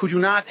medicine who do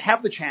not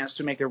have the chance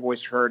to make their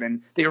voice heard,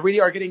 and they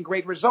really are getting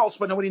great results,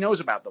 but nobody knows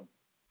about them?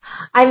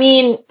 I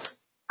mean,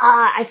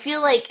 I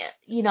feel like,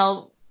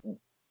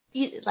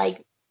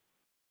 like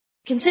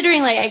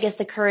considering like, I guess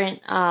the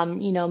current,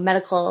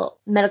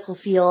 medical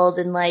field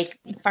and like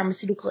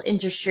pharmaceutical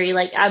industry,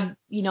 like I'm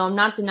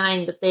not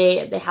denying that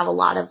they have a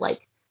lot of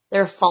like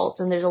their faults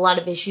and there's a lot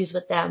of issues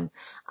with them.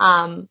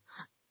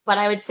 But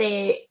I would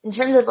say in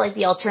terms of like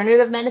the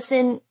alternative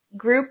medicine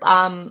group,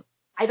 I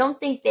don't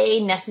think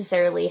they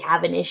necessarily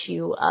have an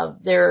issue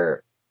of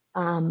their,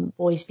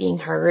 voice being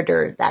heard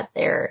or that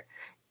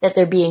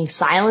they're being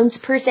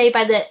silenced per se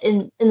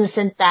in the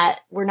sense that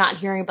we're not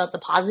hearing about the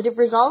positive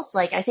results.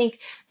 Like I think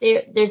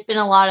there's been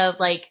a lot of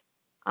like,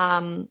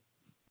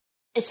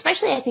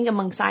 especially I think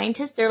among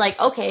scientists, they're like,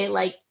 okay,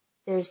 like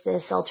there's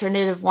this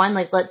alternative one,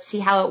 like let's see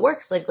how it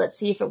works. Like let's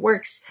see if it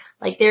works.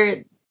 Like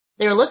they're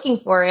looking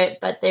for it,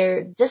 but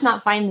they're just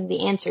not finding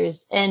the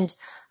answers. And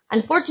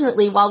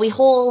unfortunately, while we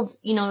hold,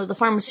 the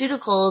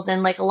pharmaceuticals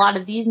and like a lot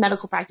of these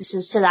medical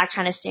practices to that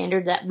kind of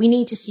standard that we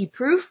need to see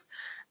proof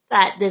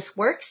that this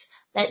works,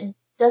 that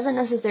doesn't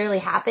necessarily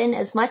happen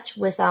as much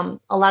with a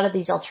lot of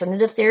these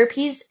alternative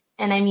therapies.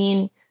 And I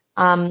mean,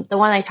 the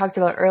one I talked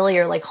about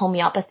earlier, like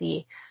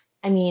homeopathy,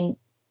 I mean,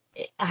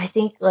 I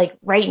think like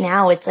right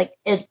now it's like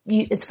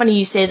it's funny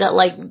you say that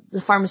like the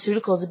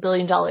pharmaceutical is $1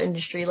 billion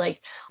industry.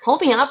 Like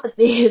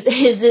homeopathy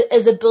is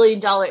a $1 billion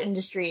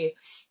industry.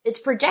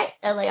 It's like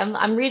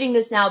I'm reading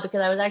this now because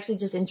I was actually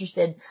just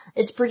interested.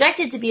 It's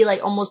projected to be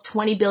like almost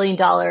 $20 billion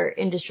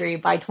industry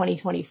by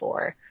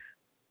 2024.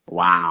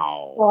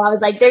 Wow. Well, I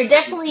was like, they're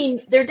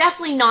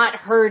definitely not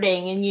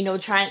hurting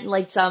and, trying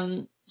like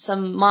some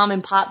mom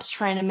and pops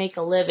trying to make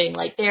a living.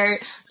 Like they're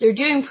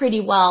doing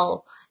pretty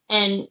well.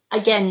 And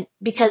again,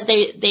 because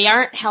they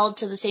aren't held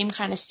to the same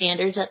kind of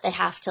standards that they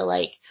have to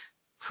like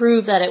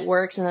prove that it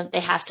works and that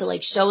they have to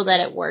like show that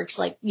it works.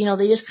 Like,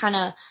 they just kind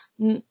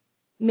of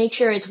make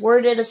sure it's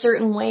worded a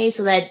certain way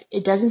so that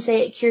it doesn't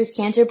say it cures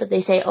cancer, but they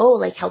say, oh,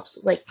 like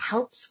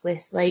helps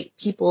with like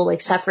people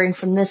like suffering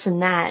from this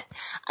and that,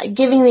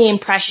 giving the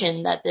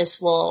impression that this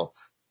will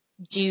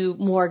do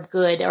more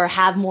good or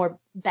have more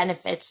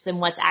benefits than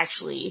what's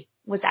actually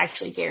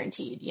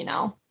guaranteed,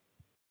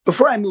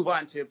 Before I move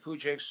on to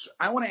Pujex,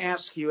 I want to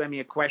ask you,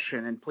 Emmy, a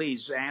question, and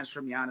please answer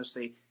me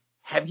honestly.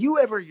 Have you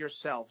ever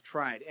yourself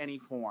tried any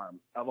form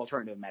of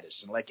alternative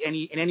medicine, like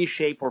in any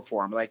shape or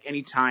form, like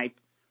any type,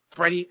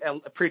 for any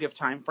a period of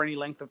time, for any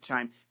length of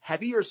time?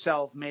 Have you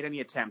yourself made any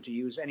attempt to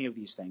use any of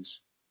these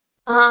things?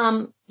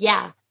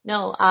 Yeah,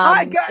 no.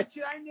 I got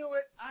you. I knew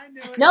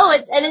it. No,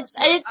 it's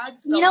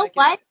you know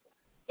what?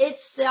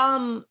 It's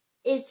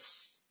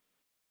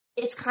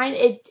kind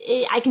of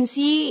I can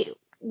see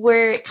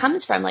where it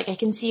comes from. Like I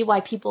can see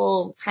why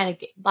people kind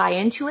of buy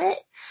into it.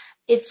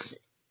 It's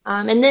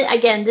and then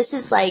again, this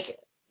is like,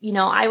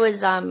 I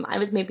was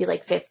maybe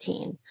like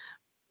 15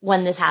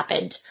 when this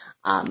happened.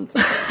 So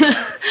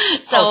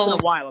it's been a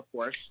while, of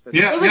course.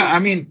 Yeah. I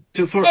mean,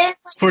 for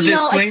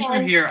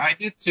disclaimer here, I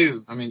did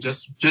too. I mean,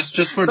 just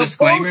for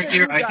disclaimer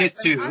here, I did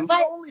too.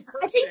 But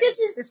I think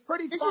it's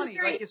pretty funny.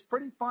 Like, it's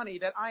pretty funny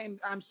that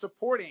I'm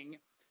supporting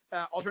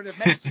alternative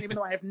medicine, even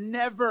though I have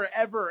never,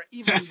 ever,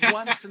 even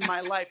once in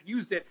my life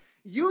used it.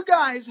 You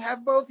guys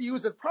have both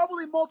used it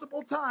probably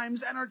multiple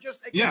times and are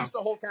just against the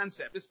whole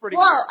concept. It's pretty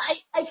well.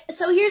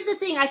 So here's the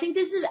thing. I think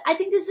this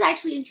is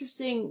actually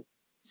interesting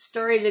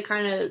story to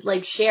kind of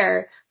like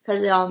share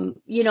because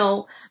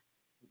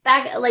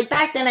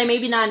back then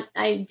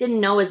I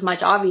didn't know as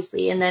much,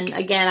 obviously, and then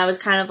again I was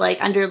kind of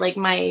like under like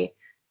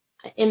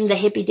in the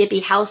hippy dippy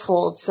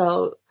household,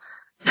 so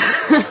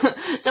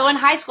so in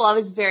high school I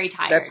was very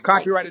tired. That's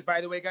copyrighted,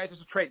 by the way, guys.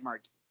 It's a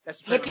trademark.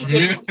 That's a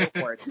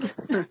trademark.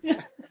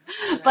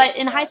 But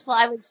in high school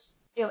I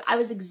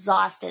was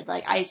exhausted.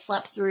 Like I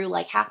slept through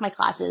like half my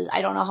classes.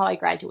 I don't know how I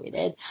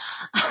graduated.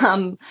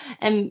 And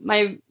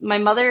my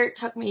mother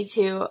took me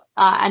to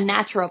a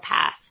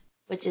naturopath,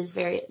 which is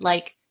very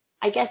like,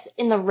 I guess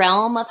in the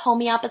realm of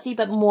homeopathy,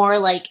 but more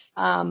like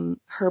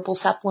herbal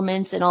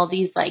supplements and all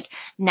these like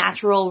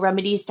natural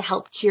remedies to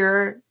help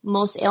cure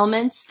most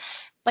ailments.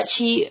 But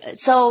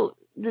so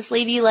this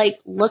lady like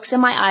looks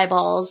in my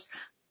eyeballs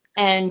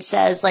and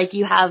says like,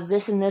 you have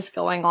this and this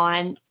going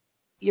on.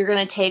 You're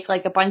going to take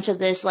like a bunch of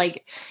this,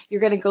 like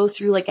you're going to go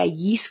through like a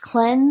yeast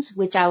cleanse,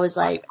 which I was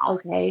like,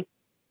 okay.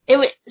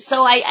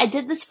 So I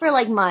did this for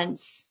like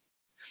months,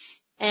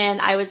 and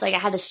I was like, I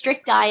had a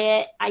strict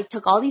diet. I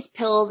took all these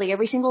pills like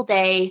every single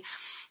day,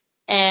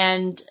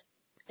 and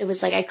it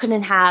was like, I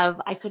couldn't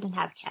have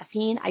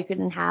caffeine. I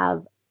couldn't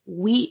have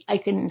wheat. I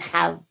couldn't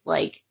have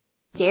like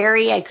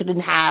dairy. I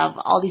couldn't have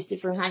all these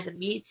different kinds of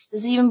meats.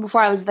 This is even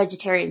before I was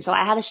vegetarian. So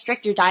I had a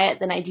stricter diet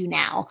than I do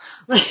now.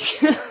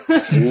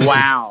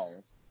 Wow.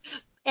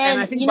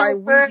 And I think by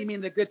wheat you mean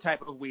the good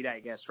type of wheat,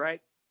 I guess,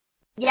 right?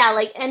 Yeah,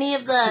 like any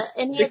of the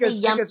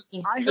yummy.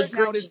 I heard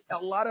nowadays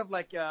a lot of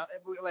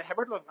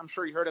I'm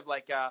sure you heard of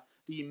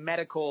the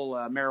medical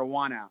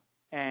marijuana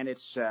and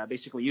its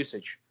basically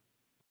usage.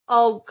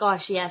 Oh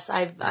gosh, yes,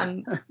 I'm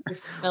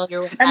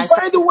familiar with that. And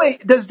by the way,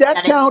 does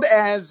that count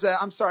as?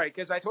 I'm sorry,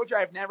 because I told you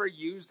I've never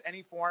used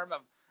any form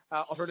of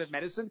alternative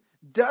medicine.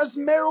 Does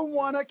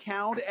marijuana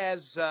count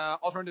as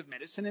alternative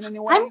medicine in any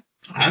way?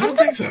 I don't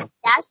think so.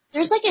 Yes,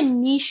 there's like a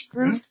niche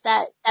group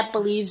that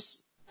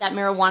believes that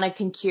marijuana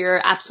can cure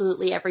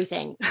absolutely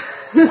everything.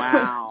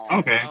 Wow.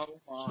 Okay.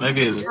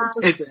 Maybe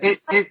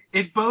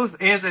it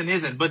both is and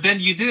isn't, but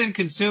then you didn't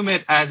consume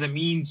it as a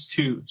means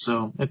to,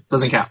 so it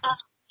doesn't count.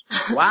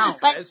 Wow,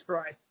 that's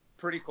right.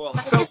 Pretty cool.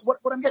 So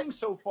what I'm getting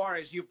so far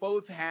is you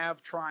both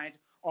have tried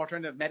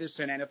alternative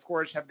medicine and, of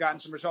course, have gotten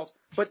some results.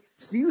 But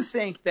do you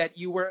think that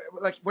you were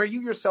you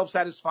yourself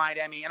satisfied,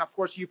 Emmy? And, of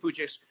course, you,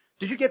 Pujex,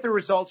 did you get the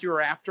results you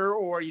were after,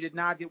 or you did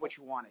not get what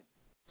you wanted?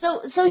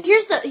 So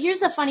here's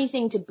the funny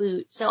thing to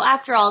boot. So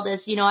after all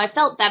this, I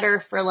felt better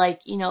for a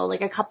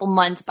couple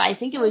months, but I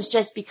think it was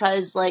just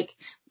because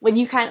when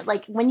you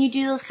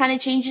do those kind of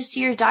changes to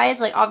your diets,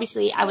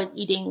 obviously I was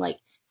eating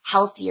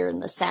healthier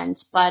in the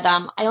sense, but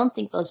I don't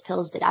think those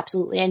pills did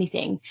absolutely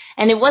anything.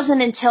 And it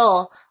wasn't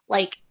until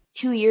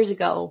 2 years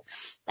ago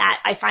that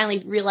I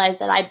finally realized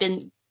that I've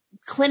been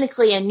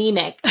clinically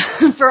anemic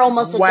for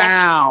almost a decade.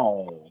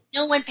 Wow.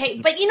 No one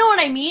paid, but you know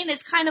what I mean?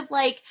 It's kind of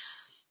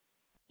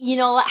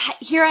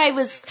here I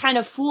was kind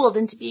of fooled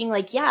into being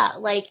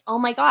oh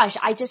my gosh,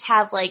 I just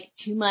have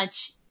too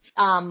much,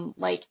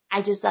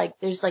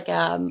 there's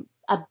a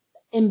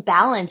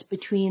imbalance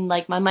between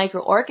my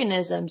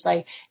microorganisms.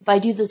 If I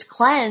do this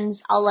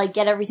cleanse, I'll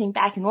get everything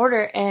back in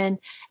order and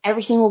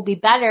everything will be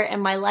better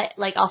and my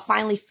I'll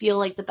finally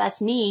feel the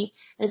best me.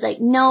 And it's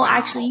no, wow.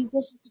 Actually you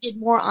just needed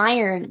more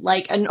iron, oh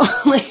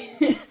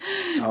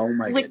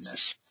my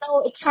goodness.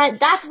 So it's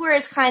that's where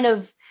it's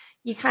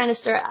you kind of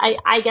start,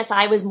 I guess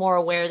I was more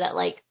aware that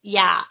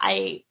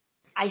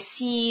I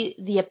see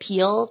the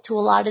appeal to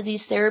a lot of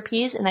these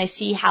therapies and I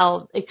see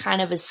how it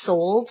kind of is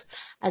sold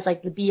as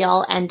the be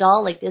all end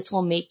all. This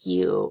will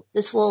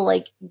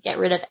get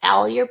rid of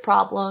all your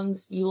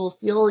problems. You will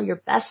feel your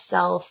best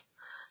self.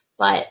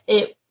 But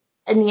in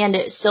the end,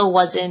 it still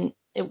wasn't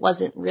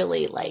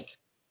really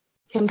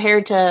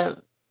compared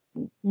to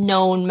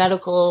known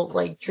medical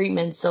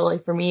really So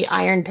for me,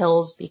 iron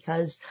pills,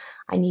 because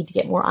I need to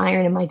get more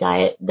iron in my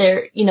diet.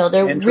 There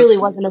really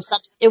wasn't a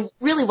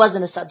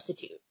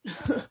substitute.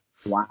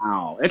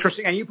 Wow.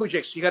 Interesting. And you,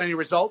 Pujex, you got any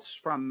results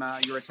from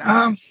your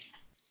attempt?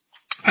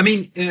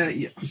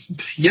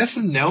 Yes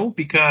and no,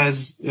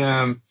 because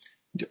no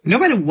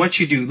matter what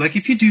you do,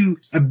 if you do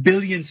 1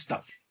 billion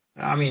stuff,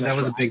 that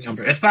was a big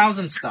number,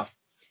 1,000 stuff,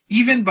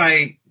 even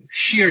by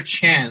sheer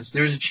chance,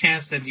 there's a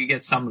chance that you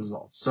get some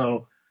results.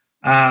 So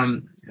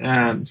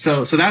that's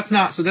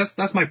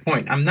my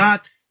point. I'm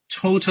not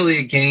totally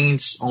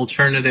against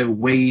alternative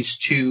ways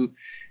to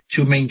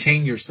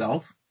maintain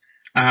yourself.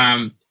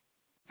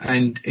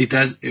 And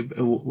that's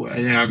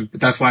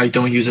why I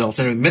don't use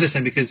alternative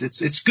medicine, because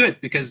it's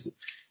good, because,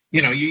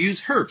 you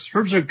use herbs.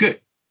 Herbs are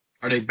good.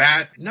 Are they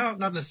bad? No,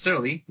 not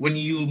necessarily. When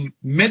you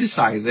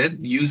medicize it,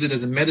 use it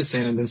as a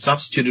medicine and then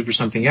substitute it for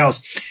something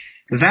else,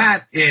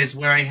 that is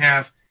where I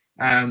have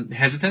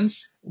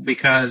hesitance,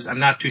 because I'm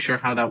not too sure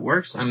how that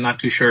works. I'm not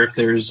too sure if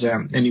there's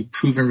any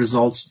proven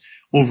results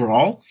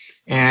overall.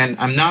 And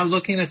I'm not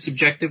looking at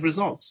subjective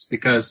results,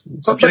 because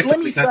but let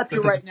me stop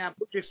you right now,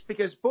 just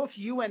because both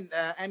you and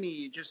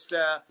Emmy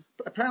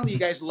apparently you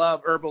guys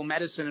love herbal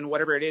medicine and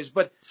whatever it is,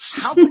 but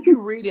how could you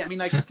read it?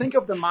 Think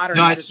of the modern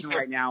medicine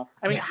right now.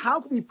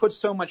 How can we put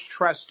so much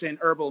trust in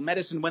herbal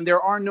medicine when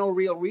there are no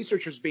real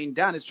researchers being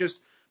done? It's just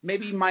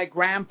maybe my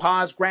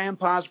grandpa's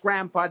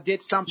grandpa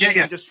did something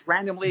and just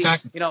randomly,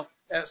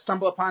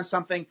 stumble upon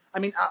something.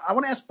 I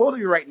want to ask both of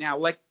you right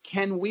now,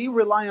 can we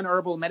rely on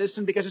herbal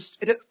medicine? Because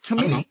to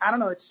me, I don't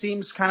know, it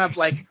seems kind of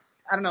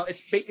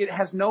it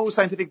has no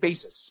scientific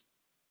basis.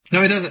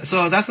 No, it doesn't.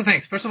 So that's the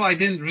thing. First of all, I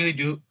didn't really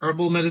do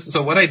herbal medicine.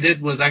 So what I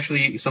did was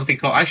actually something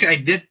called, I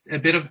did a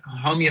bit of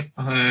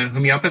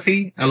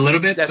homeopathy, a little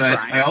bit, that's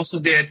but right. I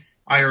also did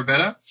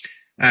Ayurveda,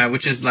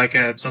 which is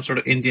some sort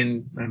of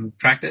Indian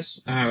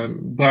practice. So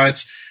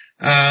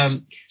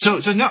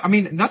no,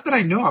 not that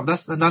I know of.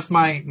 That's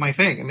my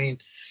thing.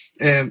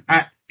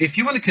 If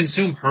you want to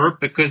consume herb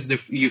because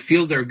you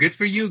feel they're good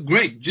for you,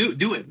 great,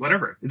 do it,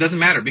 whatever. It doesn't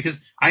matter, because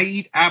I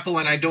eat apple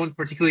and I don't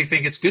particularly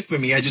think it's good for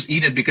me. I just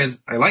eat it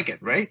because I like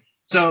it, right?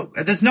 So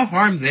there's no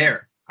harm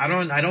there. I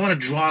don't want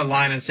to draw a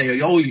line and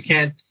say, oh, you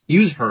can't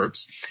use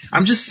herbs.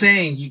 I'm just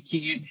saying,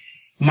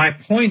 my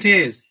point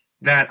is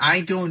that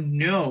I don't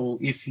know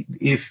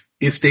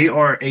if they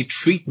are a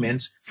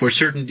treatment for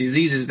certain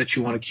diseases that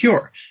you want to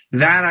cure.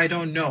 That I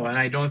don't know, and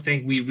I don't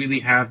think we really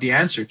have the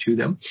answer to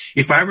them.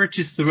 If I were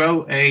to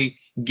throw a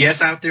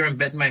guess out there and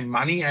bet my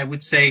money, I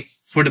would say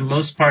for the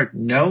most part,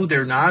 no,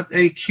 they're not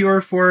a cure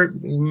for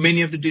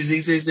many of the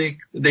diseases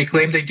they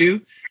claim they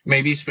do.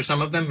 Maybe for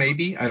some of them,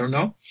 maybe, I don't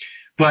know.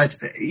 But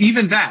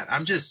even that,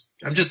 I'm just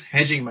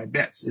hedging my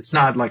bets. It's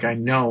not like I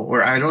know,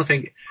 or I don't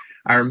think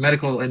our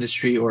medical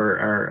industry or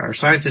our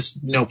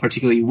scientists know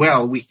particularly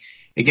well.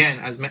 again,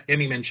 as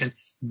Emmy mentioned,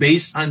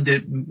 based on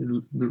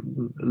the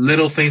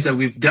little things that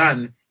we've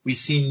done, we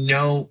see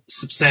no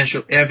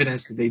substantial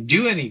evidence that they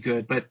do any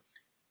good. But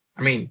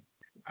I mean,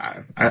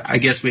 I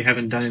guess we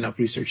haven't done enough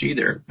research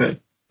either. But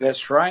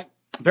that's right.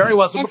 Very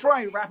well. So before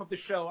I wrap up the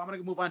show, I'm going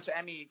to move on to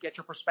Emmy, get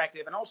your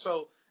perspective, and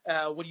also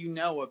what do you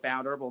know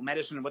about herbal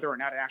medicine and whether or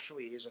not it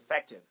actually is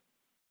effective?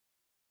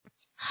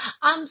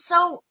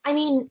 So I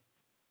mean,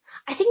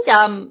 I think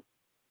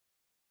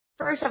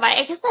first off,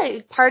 I guess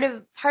that part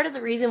of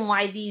the reason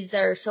why these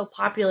are so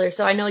popular.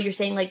 So I know you're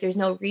saying like there's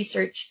no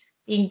research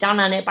being done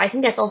on it, but I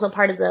think that's also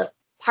part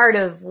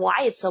of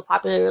why it's so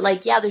popular.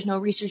 Like, yeah, there's no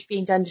research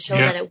being done to show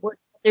that it works.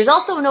 There's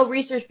also no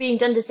research being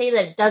done to say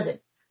that it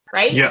doesn't,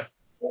 right? Yeah.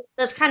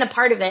 That's kind of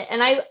part of it.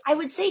 And I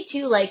would say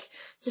too, like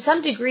to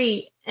some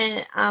degree,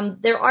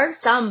 there are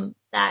some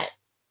that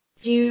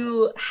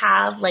do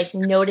have like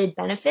noted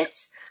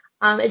benefits.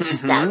 It's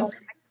just that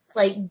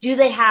like,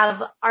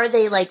 are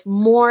they like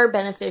more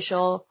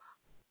beneficial,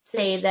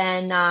 say,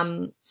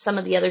 than, some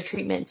of the other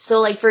treatments? So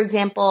like, for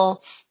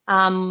example,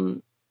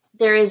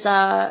 there is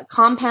a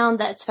compound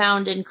that's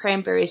found in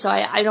cranberry. So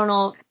I don't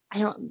know.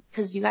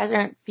 Cause you guys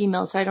aren't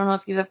female, so I don't know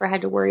if you've ever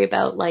had to worry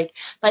about like,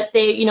 but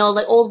they, you know,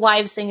 like old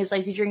wives thing is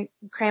like to drink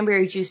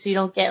cranberry juice so you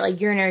don't get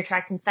like urinary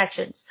tract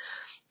infections.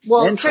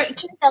 Well,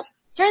 turns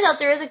out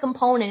there is a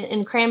component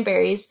in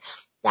cranberries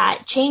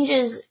that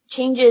changes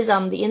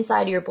the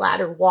inside of your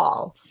bladder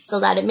wall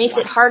so that it makes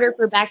it harder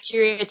for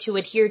bacteria to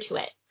adhere to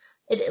it.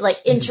 It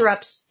like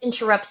interrupts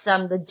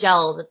the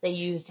gel that they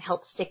use to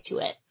help stick to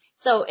it.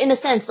 So in a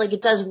sense, like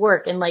it does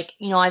work. And like,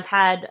 you know, I've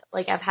had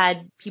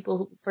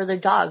people for their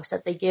dogs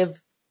that they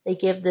give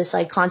this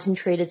like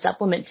concentrated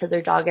supplement to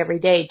their dog every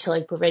day to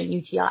like prevent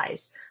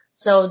UTIs.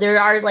 So there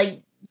are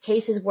like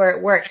cases where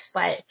it works,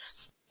 but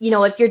you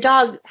know, if your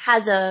dog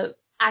has a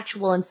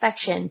actual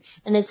infection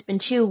and it's been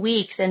 2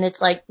 weeks and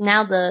it's like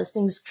now the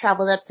things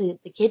traveled up to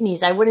the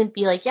kidneys, I wouldn't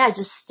be like, yeah,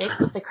 just stick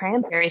with the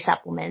cranberry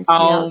supplements.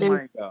 Oh, you know,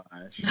 my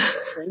gosh.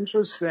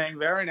 Interesting.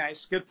 Very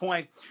nice. Good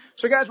point.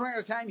 So guys, we're out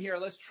of time here.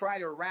 Let's try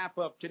to wrap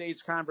up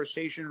today's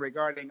conversation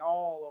regarding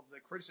all of the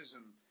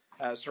criticism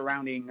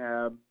surrounding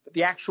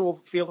the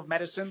actual field of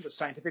medicine, the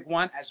scientific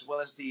one, as well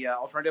as the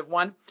alternative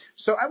one.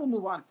 So I will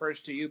move on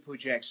first to you,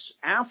 Pujex.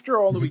 After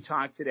all that we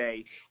talked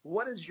today,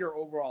 what is your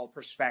overall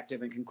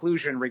perspective and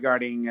conclusion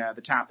regarding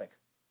the topic?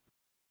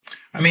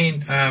 I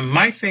mean,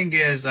 my thing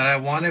is that I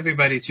want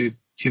everybody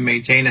to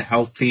maintain a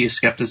healthy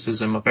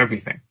skepticism of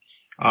everything.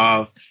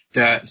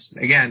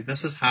 Again,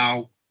 this is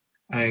how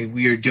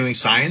we are doing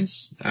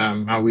science,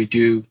 how we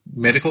do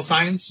medical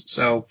science.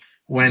 So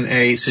when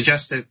a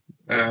suggested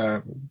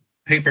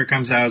paper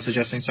comes out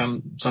suggesting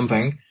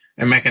something,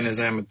 a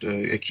mechanism,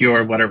 a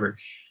cure, whatever,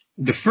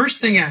 the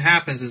first thing that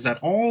happens is that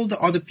all the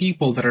other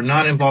people that are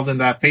not involved in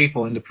that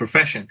paper in the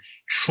profession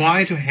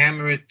try to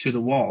hammer it to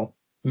the wall,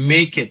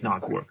 make it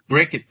not work,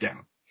 break it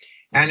down.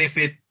 And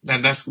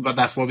that's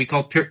what we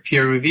call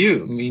peer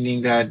review,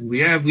 meaning that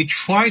we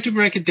try to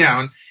break it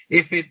down.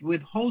 If it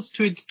withholds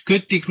to a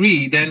good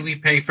degree, then we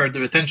pay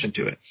further attention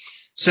to it.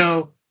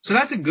 So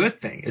that's a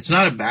good thing. It's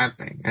not a bad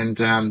thing. And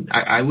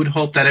I would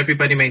hope that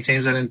everybody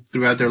maintains that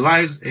throughout their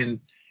lives in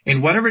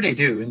whatever they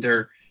do, in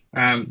their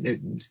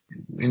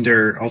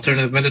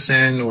alternative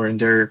medicine or in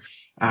their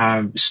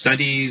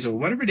studies or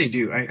whatever they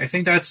do. I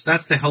think that's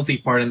the healthy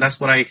part, and that's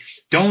what I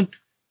don't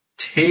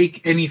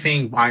take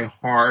anything by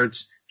heart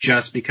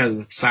just because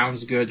it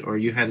sounds good or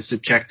you had a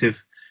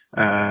subjective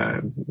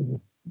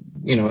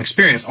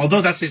experience.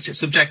 Although that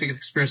subjective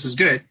experience is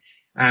good,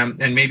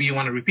 and maybe you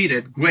want to repeat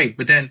it, great.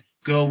 But then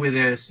go with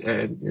this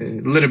a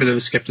little bit of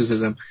a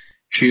skepticism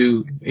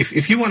to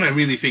if you want to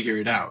really figure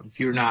it out. If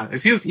you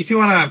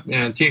want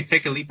to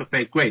take a leap of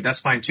faith, great, that's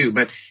fine too.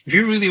 But if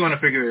you really want to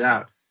figure it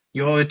out,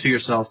 you owe it to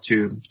yourself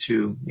to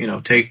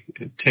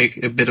take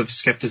a bit of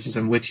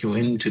skepticism with you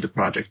into the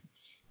project.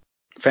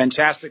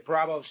 Fantastic,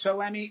 bravo. So,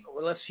 Emmy,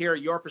 let's hear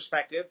your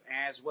perspective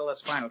as well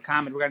as final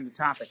comment regarding the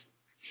topic.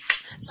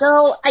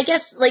 So, I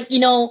guess, I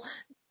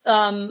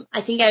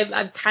think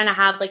I've kind of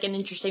have like an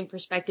interesting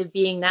perspective,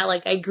 being that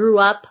like I grew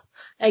up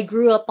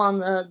on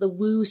the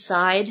woo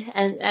side,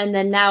 and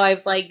then now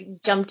I've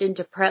like jumped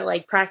into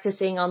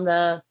practicing on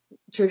the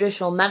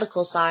traditional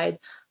medical side.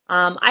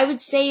 I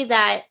would say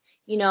that,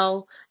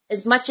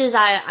 as much as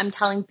I'm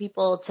telling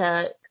people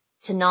to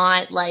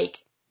not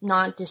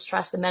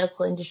distrust the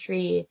medical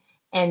industry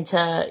and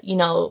to,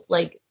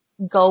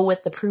 go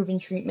with the proven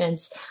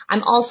treatments,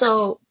 I'm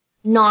also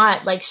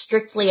not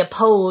strictly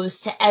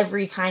opposed to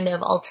every kind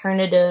of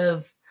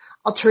alternative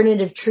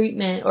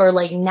treatment or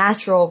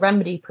natural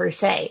remedy per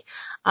se.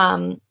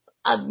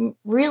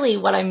 Really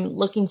what I'm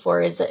looking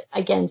for is,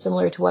 again,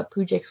 similar to what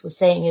Pujex was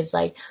saying, is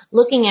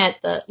looking at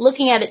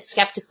it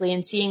skeptically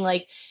and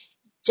seeing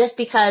just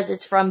because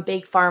it's from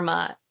big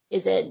pharma,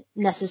 is it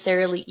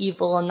necessarily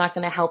evil and not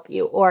going to help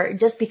you? Or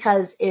just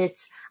because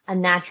it's a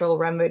natural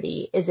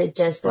remedy, is it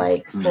just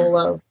full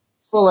of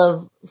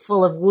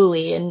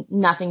wooey and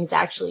nothing's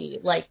actually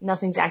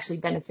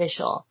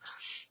beneficial?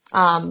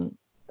 I'm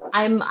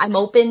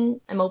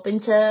open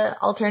to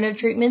alternative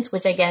treatments,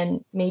 which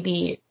again,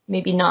 maybe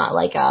maybe not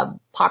like a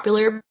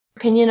popular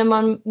opinion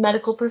among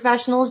medical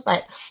professionals.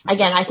 But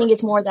again, I think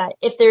it's more that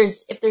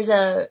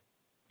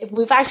if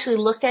we've actually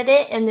looked at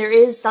it and there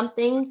is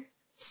something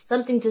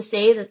to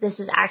say that this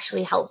is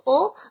actually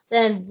helpful,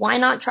 then why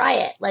not try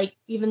it? Like,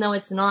 even though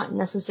it's not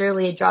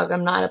necessarily a drug,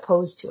 I'm not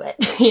opposed to it,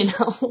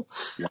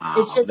 Wow,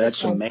 it's just,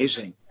 that's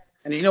amazing.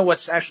 And you know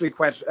what's actually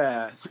quite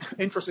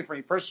interesting for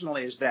me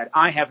personally is that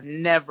I have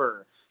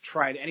never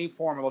tried any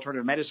form of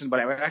alternative medicine, but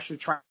I would actually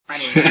try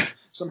to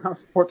somehow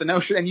support the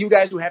notion. And you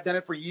guys who have done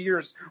it for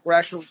years were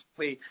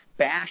actually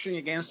bashing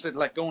against it,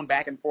 like going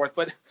back and forth.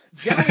 But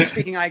generally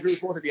speaking, I agree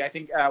with both of you. I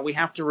think we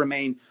have to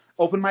remain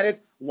open-minded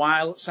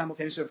while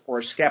simultaneously, of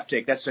course,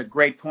 skeptic. That's a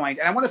great point.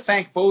 And I want to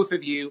thank both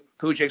of you,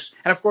 Pujiks.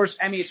 And, of course,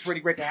 Emmy, it's really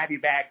great to have you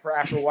back for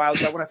after a while.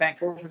 So I want to thank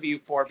both of you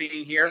for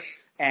being here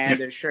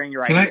and sharing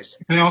your ideas.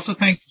 Can I also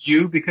thank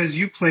you because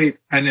you played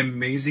an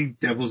amazing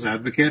devil's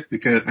advocate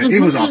because it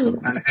was awesome.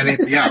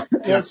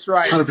 That's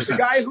right. 100%. The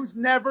guy who's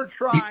never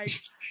tried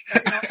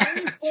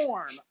any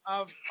form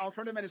of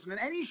alternative medicine in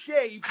any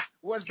shape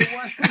was the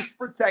one who's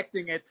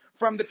protecting it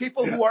from the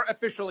people who are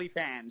officially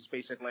fans,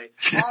 basically.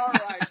 All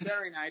right,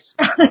 very nice.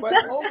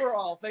 But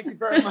overall, thank you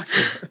very much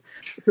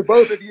to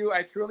both of you.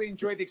 I truly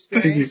enjoyed the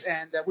experience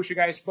and wish you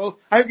guys both.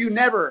 I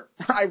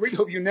really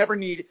hope you never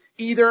need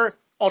either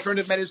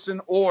alternative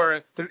medicine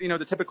or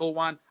the typical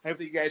one. I hope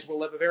that you guys will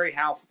live a very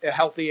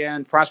healthy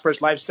and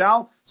prosperous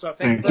lifestyle. So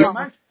thank you very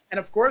much. And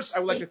of course, I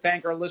would like to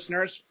thank our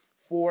listeners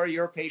for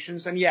your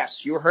patience. And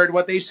yes, you heard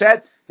what they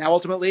said. Now,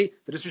 ultimately,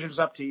 the decision is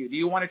up to you. Do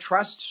you want to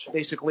trust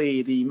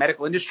basically the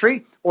medical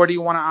industry, or do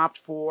you want to opt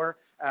for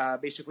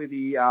basically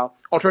the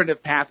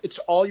alternative path? It's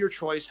all your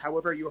choice.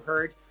 However, you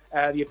heard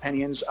the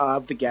opinions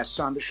of the guests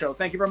on the show.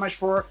 Thank you very much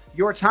for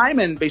your time.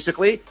 And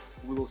basically,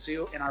 we will see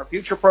you in our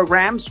future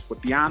programs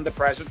with Beyond the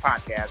Present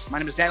podcast. My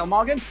name is Daniel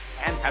Mulligan,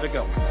 and have a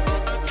good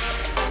one.